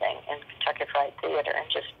anything in Kentucky Fried Theater and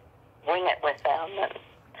just wing it with them. And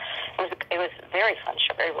it was a very fun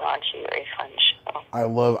show, very raunchy, very fun show.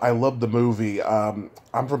 I love the movie.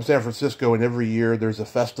 I'm from San Francisco, and every year there's a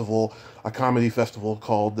comedy festival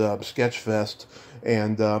called Sketchfest.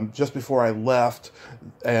 And just before I left,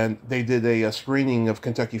 and they did a screening of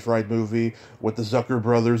Kentucky Fried Movie with the Zucker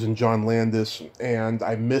brothers and John Landis, and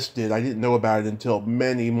I missed it. I didn't know about it until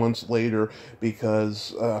many months later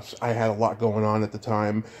because I had a lot going on at the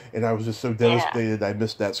time, and I was just so devastated I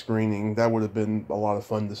missed that screening. That would have been a lot of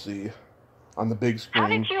fun to see on the big screen. How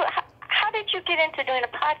did you get into doing a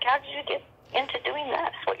podcast? How did you get into doing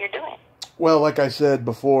that? That's what you're doing. Well, like I said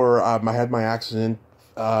before, I had my accident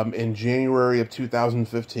in January of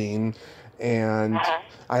 2015, and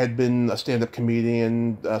I had been a stand-up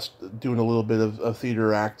comedian, doing a little bit of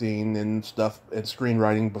theater acting and stuff and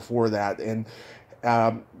screenwriting before that, and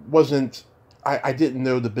I didn't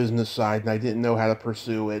know the business side, and I didn't know how to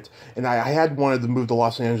pursue it, and I had wanted to move to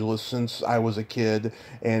Los Angeles since I was a kid,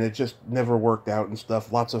 and it just never worked out and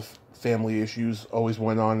stuff. Lots of family issues always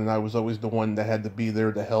went on, and I was always the one that had to be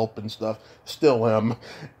there to help and stuff. Still am.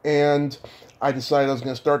 And I decided I was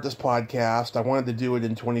going to start this podcast. I wanted to do it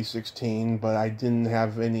in 2016, but I didn't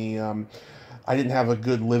have I didn't have a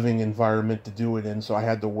good living environment to do it in, so I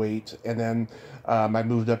had to wait. And then I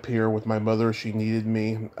moved up here with my mother. She needed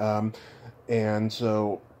me. And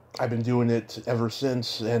so I've been doing it ever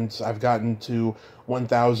since, and I've gotten to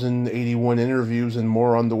 1,081 interviews and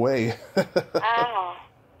more on the way. Wow.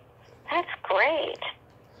 That's great.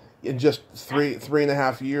 In just three and a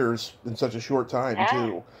half years, in such a short time,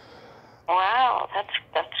 too. Wow, that's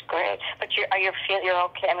great. But you're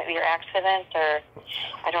okay? I mean, your accident, or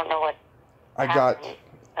I don't know what happened.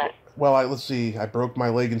 Let's see. I broke my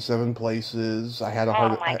leg in 7 places. I had a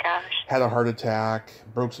heart attack.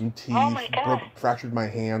 Broke some teeth. Fractured my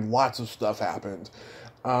hand. Lots of stuff happened.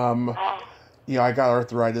 I got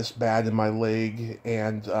arthritis bad in my leg,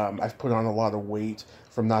 and I've put on a lot of weight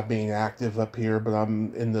from not being active up here, but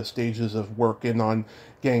I'm in the stages of working on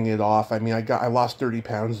getting it off. I mean, I lost 30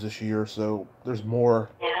 pounds this year, so there's more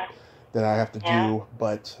that I have to do,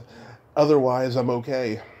 but otherwise I'm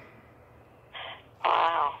okay.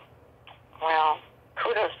 Wow. Well,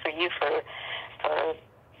 kudos for you for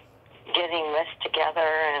getting this together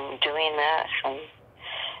and doing this, and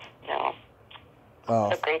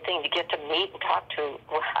it's a great thing to get to meet and talk to.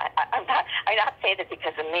 I not say that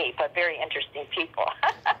because of me, but very interesting people.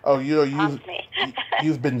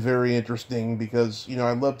 You've been very interesting because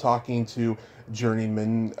I love talking to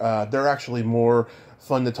journeymen. They're actually more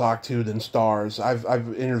fun to talk to than stars.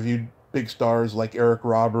 I've interviewed big stars like Eric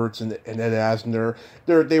Roberts and Ed Asner.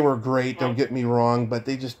 They were great. Don't get me wrong, but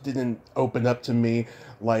they just didn't open up to me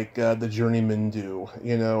like the journeymen do.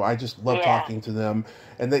 I just love talking to them.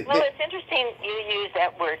 And it's interesting you use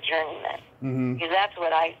that word journeyman. Mm-hmm. Because that's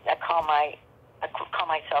what I call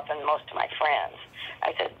myself and most of my friends.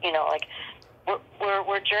 I said,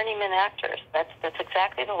 we're journeyman actors. That's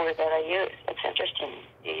exactly the word that I use. It's interesting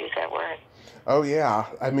you use that word. Oh yeah,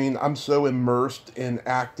 I mean, I'm so immersed in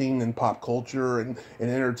acting and pop culture and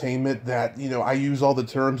entertainment that, you know, I use all the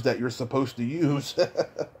terms that you're supposed to use.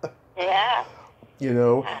 Yeah. You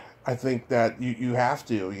know, I think that you have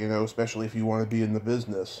to, you know, especially if you want to be in the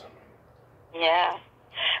business. Yeah.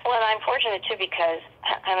 Well, and I'm fortunate too because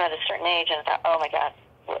I'm at a certain age and I thought, oh my God,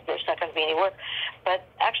 there's not going to be any work. But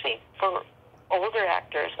actually, for older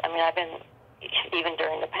actors, I mean, I've been, even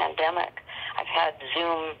during the pandemic, I've had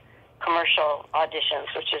Zoom commercial auditions,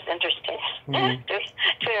 which is interesting. Mm-hmm.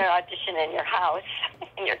 Doing an audition in your house,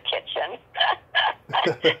 in your kitchen,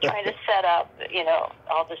 trying to set up, you know,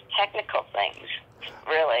 all these technical things.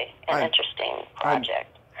 Really an interesting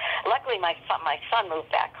project. Luckily, my son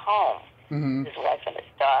moved back home, mm-hmm. his wife and his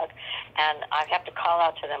dog, and I have to call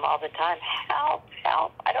out to them all the time, help,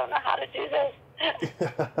 help, I don't know how to do this.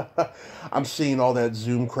 I'm seeing all that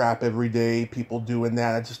Zoom crap every day, people doing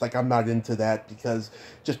that. It's just like, I'm not into that because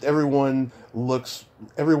just everyone looks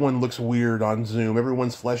weird on Zoom.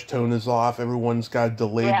 Everyone's flesh tone is off. Everyone's got a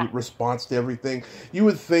delayed response to everything. You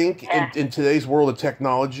would think in today's world of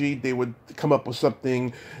technology, they would come up with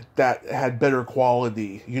something that had better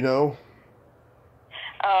quality, you know?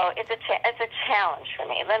 Oh, it's a challenge for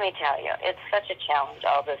me. Let me tell you, it's such a challenge.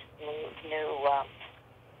 All this new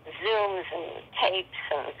Zooms and tapes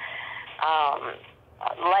and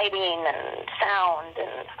lighting and sound,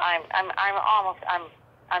 and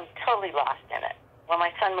I'm totally lost in it. When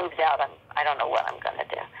my son moves out, I don't know what I'm going to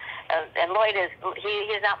do. And Lloyd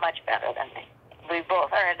he's not much better than me. We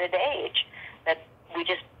both are at an age that we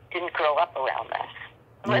just didn't grow up around this.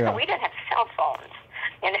 Yeah. We didn't have cell phones,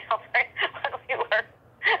 you know. When we were,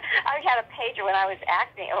 I had a pager when I was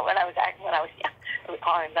acting. When I was young,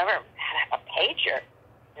 I remember a pager.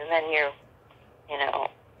 And then you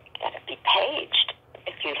got to be paged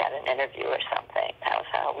if you had an interview or something. That was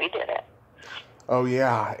how we did it. Oh,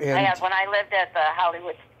 yeah. And when I lived at the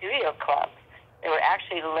Hollywood Studio Club, there were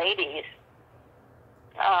actually ladies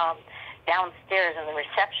downstairs in the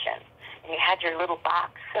reception. And you had your little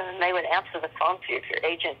box, and they would answer the phone for you if your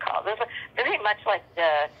agent called. It was very much like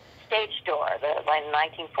the stage door, the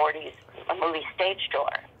 1940s movie stage door.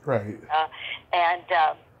 Right.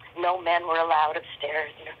 No men were allowed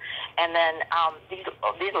upstairs. You know. And then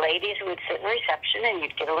these ladies who would sit in reception, and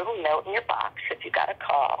you'd get a little note in your box if you got a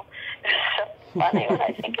call. It's so funny when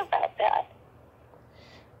I think about that.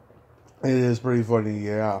 It is pretty funny,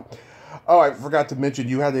 yeah. Oh, I forgot to mention,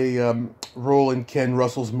 you had a role in Ken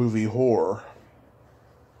Russell's movie Whore.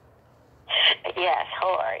 Yes,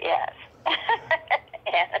 Whore, yes.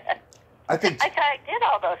 I think I did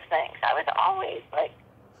all those things. I was always like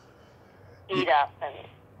beat up and,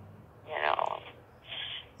 you know,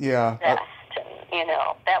 best, and you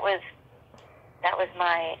know, that was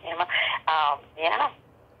my, you know, yeah.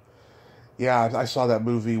 Yeah, I saw that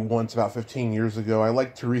movie once about 15 years ago. I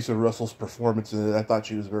liked Teresa Russell's performance in it. I thought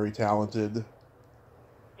she was very talented.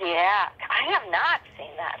 Yeah, I have not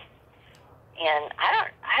seen that, and I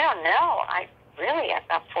don't know. I really,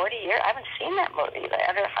 about 40 years, I haven't seen that movie.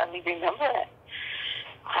 I hardly remember it.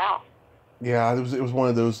 Wow. Yeah, it was one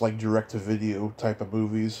of those like direct-to-video type of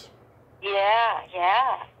movies.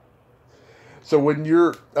 Yeah. So when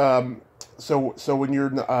you're when you're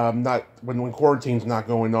not when quarantine's not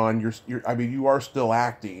going on, you're I mean, you are still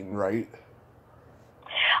acting, right?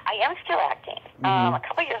 I am still acting. Mm-hmm. A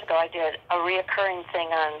couple of years ago, I did a reoccurring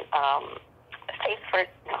thing on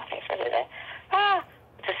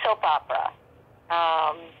it's a soap opera.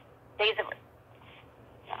 Days of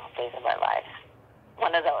My Life.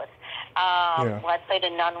 One of those. Well, I played a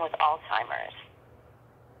nun with Alzheimer's,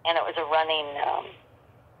 and it was a running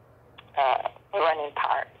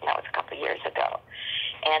part. And that was a couple of years ago.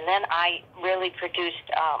 And then I really produced.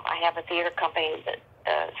 I have a theater company that.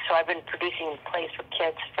 So I've been producing plays for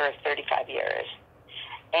kids for 35 years,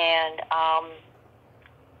 and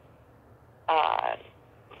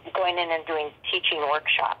going in and doing teaching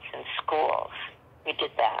workshops in schools. We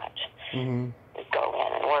did that. Mm-hmm. We'd go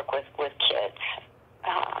in and work with kids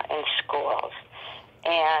in schools.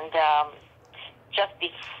 And just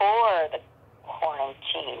before the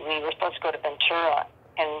quarantine, we were supposed to go to Ventura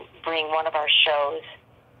and bring one of our shows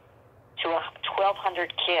to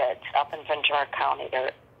 1,200 kids up in Ventura County. They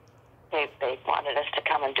wanted us to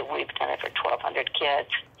come and do. We've done it for 1,200 kids.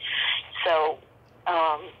 So,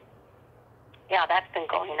 yeah, that's been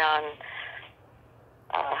going on.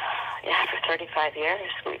 For 35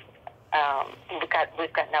 years. We've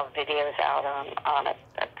got now videos out on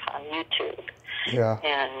YouTube. Yeah.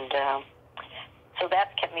 And so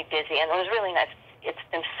that's kept me busy, and it was really nice it's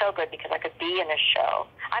been so good because I could be in a show.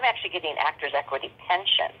 I'm actually getting Actors Equity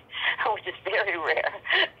pension, which is very rare,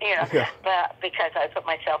 Yeah. but because I put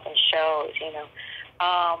myself in shows,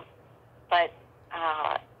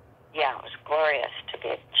 yeah, it was glorious to be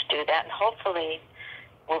able to do that, and hopefully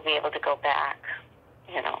we'll be able to go back,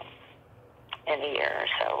 in a year or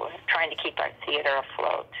so, trying to keep our theater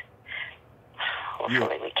afloat.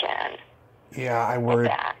 Hopefully we can. Yeah, I go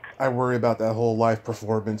back. I worry about that whole live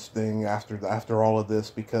performance thing after all of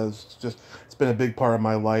this, because it's been a big part of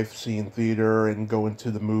my life, seeing theater and going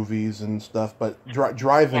to the movies and stuff. But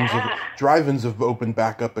drive-ins have opened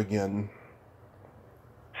back up again.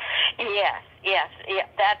 Yes, yeah.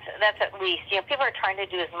 That's at least. People are trying to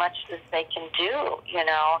do as much as they can do.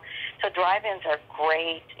 So drive-ins are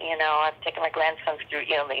great. I've taken my grandsons through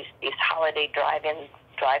these holiday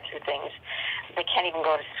drive-through things. They can't even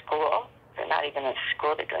go to school. They're not even in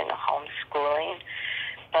school. They're doing the homeschooling.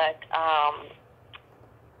 But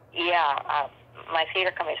my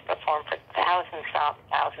theater companies performed for thousands.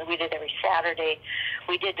 We did every Saturday.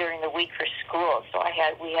 We did during the week for school. So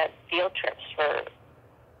we had field trips for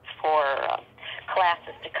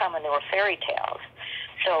classes to come, and there were fairy tales.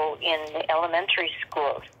 So in the elementary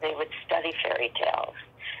schools, they would study fairy tales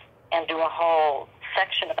and do a whole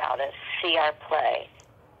section about it, see our play,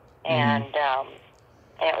 and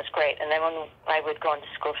it was great. And then when I would go into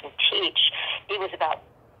schools and teach, it was about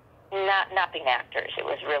not being actors. It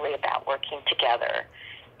was really about working together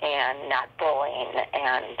and not bullying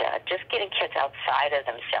and just getting kids outside of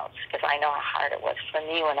themselves, because I know how hard it was for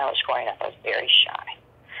me when I was growing up. I was very shy.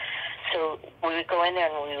 So we would go in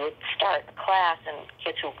there and we would start a class, and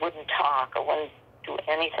kids who wouldn't talk or wouldn't do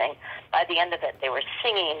anything, by the end of it, they were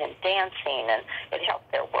singing and dancing, and it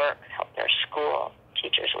helped their work, helped their school.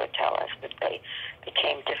 Teachers would tell us that they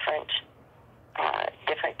became different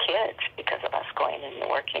kids because of us going and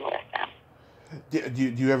working with them. Do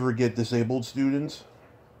you ever get disabled students?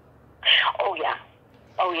 Oh yeah.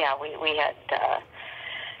 We had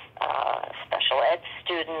special ed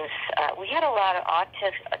students. We had a lot of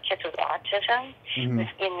kids with autism, and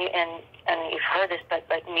you've heard this, but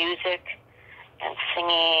like music and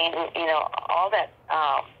singing, all that.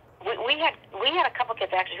 We had a couple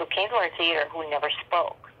kids actually who came to our theater who never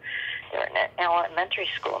spoke. They were in elementary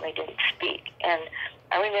school and they didn't speak. And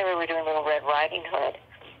I remember we were doing Little Red Riding Hood.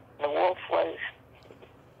 The wolf was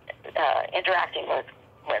interacting with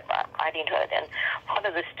Red Riding Hood, and one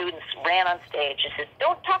of the students ran on stage and said,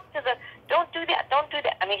 don't do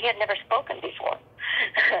that. I mean, he had never spoken before.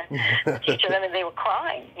 The teacher, and they were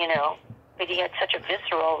crying, but he had such a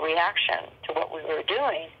visceral reaction to what we were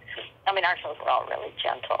doing. I mean, our shows were all really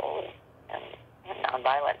gentle and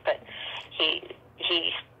nonviolent, but he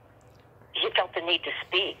felt the need to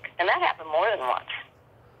speak, and that happened more than once.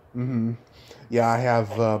 Mm-hmm. Yeah, I have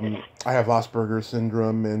Asperger's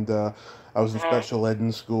syndrome, and I was in special ed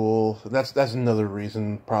in school. That's another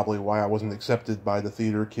reason probably why I wasn't accepted by the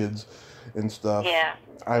theater kids and stuff. Yeah.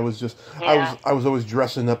 I was always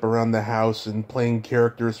dressing up around the house and playing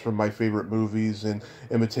characters from my favorite movies and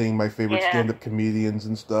imitating my favorite stand-up comedians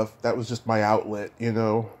and stuff. That was just my outlet,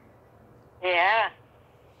 Yeah.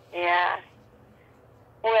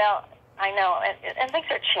 Well, I know, and things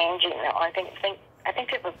are changing though. I think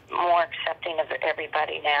people are more accepting of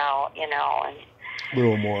everybody now, and a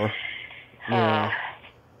little more. Yeah.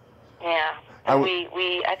 I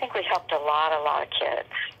think we helped a lot of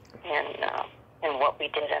kids in what we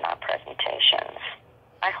did in our presentations.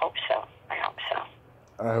 I hope so. I hope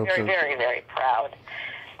very, so. very, very proud.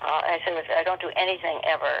 I said, I don't do anything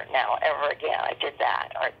ever again. I did that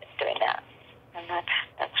or doing that, and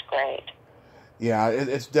that's great. Yeah,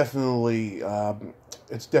 it's definitely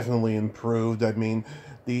improved. I mean,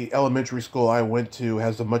 the elementary school I went to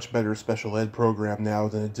has a much better special ed program now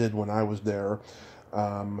than it did when I was there.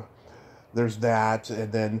 There's that, and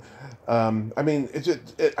then, I mean,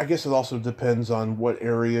 I guess it also depends on what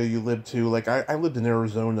area you live to. Like, I lived in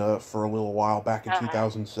Arizona for a little while back in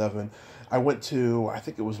 2007. I went to, I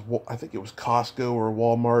think it was Costco or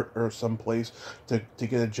Walmart or someplace to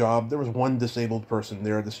get a job. There was one disabled person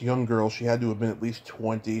there, this young girl. She had to have been at least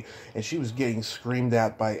 20, and she was getting screamed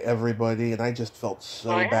at by everybody, and I just felt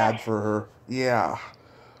so bad for her. Yeah.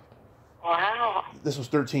 Wow. This was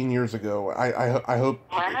 13 years ago.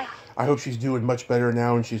 I hope she's doing much better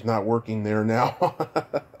now, and she's not working there now.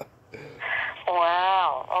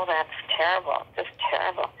 Wow. Oh, that's terrible. Just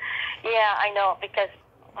terrible. Yeah, I know, because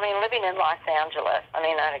I mean, living in Los Angeles,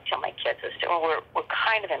 I tell my kids this too, we're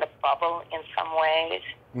kind of in a bubble in some ways.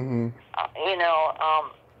 Mm-hmm.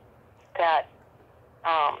 That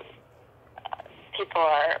people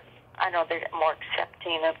are, they're more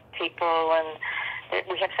accepting of people, and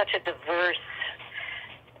we have such a diverse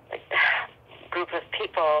group of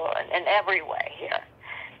people in every way here.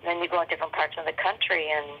 And then you go in different parts of the country,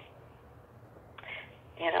 and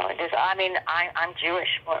I'm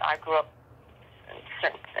Jewish. When I grew up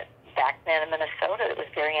back then in Minnesota, it was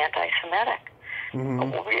very anti-Semitic. Mm-hmm.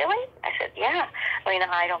 Oh, really? I said, yeah.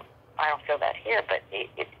 I don't feel that here, but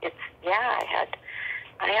it's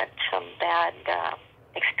I had some bad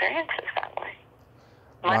experiences that way.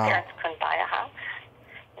 My Wow. parents couldn't buy a house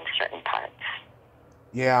in certain parts.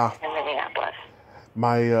 Yeah. In Minneapolis.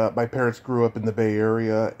 My parents grew up in the Bay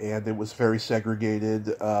Area, and it was very segregated.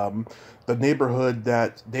 The neighborhood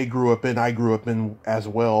that they grew up in, I grew up in as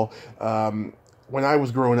well. When I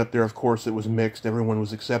was growing up there, of course, it was mixed. Everyone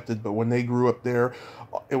was accepted. But when they grew up there,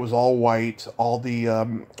 it was all white. All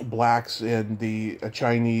the blacks and the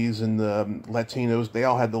Chinese and the Latinos, they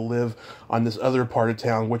all had to live on this other part of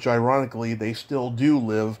town, which ironically, they still do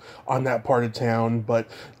live on that part of town. But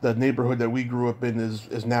the neighborhood that we grew up in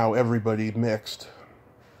is now everybody mixed.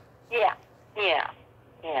 Yeah.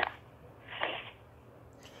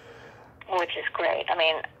 Which is great.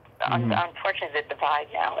 Unfortunately, the divide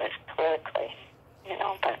now is politically,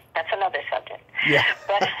 but that's another subject. Yeah.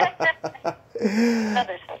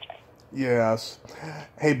 Another subject. Yes.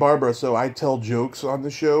 Hey, Barbara, so I tell jokes on the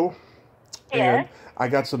show. Yes. And I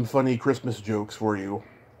got some funny Christmas jokes for you.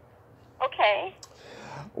 Okay.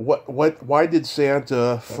 Why did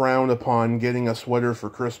Santa frown upon getting a sweater for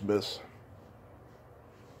Christmas?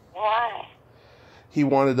 Why? He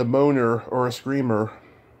wanted a moaner or a screamer.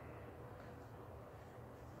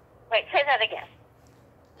 Wait, say that again.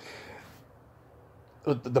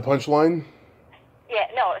 The punchline? Yeah,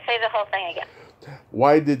 no, say the whole thing again.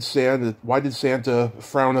 Why did Santa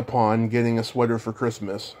frown upon getting a sweater for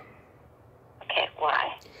Christmas? Okay,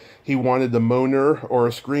 why? He wanted a moaner or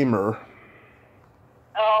a screamer.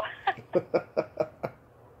 Oh. That's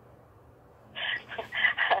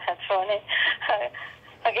funny.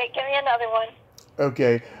 Okay, give me another one.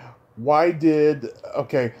 Okay. Why did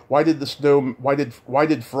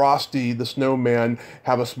Frosty the Snowman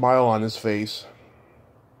have a smile on his face?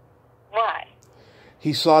 Why?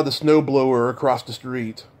 He saw the snowblower across the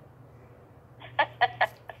street. Okay,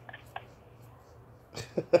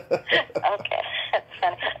 that's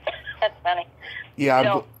funny. That's funny.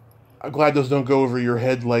 Yeah, I'm glad those don't go over your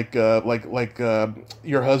head like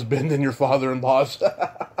your husband and your father-in-law's. Oh,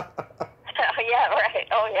 yeah, right.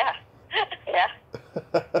 Oh, yeah. Yeah.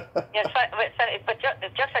 Yeah, it's funny, but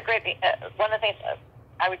jokes are great. One of the things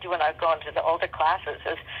I would do when I would go into the older classes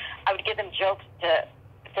is I would give them jokes to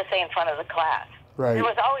say in front of the class. Right. It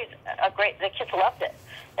was always the kids loved it.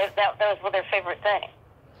 That was their favorite thing.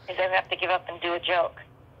 Is they would have to give up and do a joke.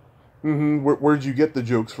 Mm-hmm. Where did you get the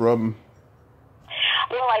jokes from?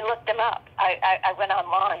 Well, I looked them up. I went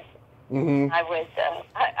online. Mm-hmm. And I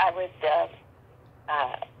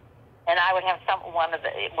would have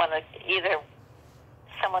either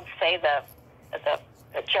someone say the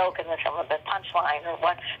joke and then some of the punchline or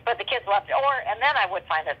what, but the kids loved it. And then I would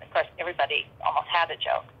find that, of course, everybody almost had a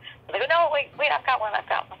joke. So they go, no, wait, I've got one. And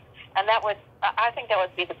I think that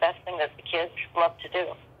would be the best thing that the kids love to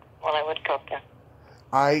do when I would cook them.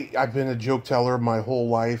 I've been a joke teller my whole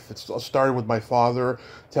life. It started with my father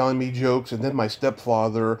telling me jokes, and then my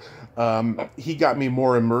stepfather. He got me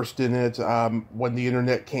more immersed in it. When the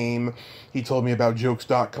internet came, he told me about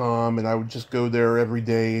jokes.com, and I would just go there every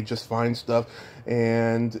day and just find stuff.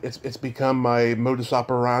 And it's become my modus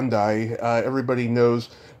operandi. Everybody knows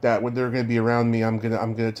that when they're going to be around me, I'm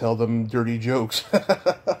gonna tell them dirty jokes. That's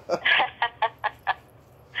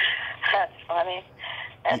funny.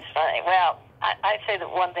 Well, I'd say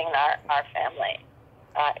that one thing in our family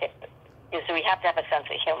is we have to have a sense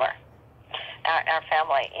of humor. Our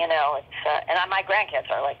family, and my grandkids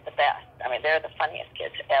are like the best. I mean, they're the funniest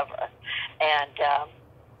kids ever. And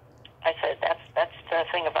I said that's the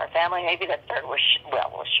thing of our family. Maybe that started with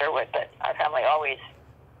Sherwood, but our family always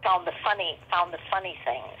found the funny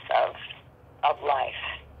things of life.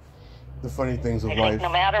 The funny things of I life. think no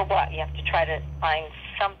matter what, you have to try to find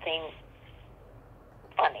something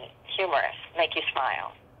funny, humorous, make you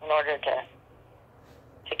smile in order to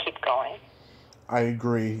keep going. I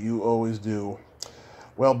agree. You always do.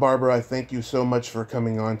 Well, Barbara, I thank you so much for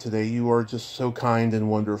coming on today. You are just so kind and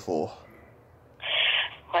wonderful.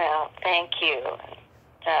 Well, thank you.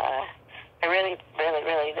 I really,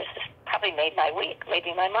 this has probably made my week,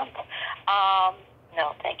 maybe my month.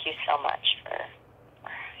 No, thank you so much for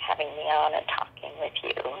having me on and talking with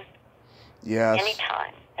you. Yes.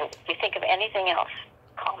 Anytime. And if you think of anything else,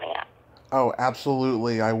 call me up. Oh,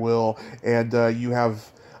 absolutely, I will. And you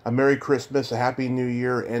have a Merry Christmas, a Happy New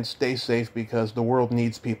Year, and stay safe because the world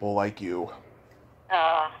needs people like you.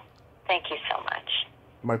 Thank you so much.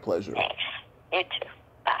 My pleasure. Thanks. You too.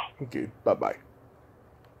 Bye. Okay, bye-bye.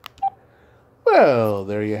 Well,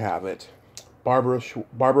 there you have it. Barbara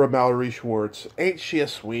Mallory Schwartz. Ain't she a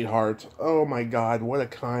sweetheart? Oh my God, what a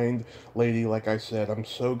kind lady, like I said. I'm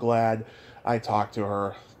so glad I talked to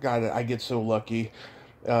her. God, I get so lucky.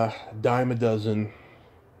 Dime a dozen.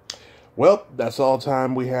 Well, that's all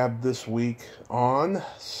time we have this week on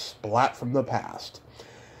Splat from the Past.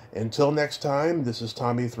 Until next time, this is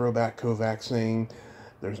Tommy Throwback Kovac saying,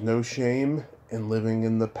 there's no shame in living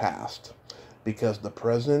in the past, because the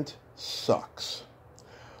present sucks.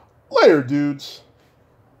 Later, dudes.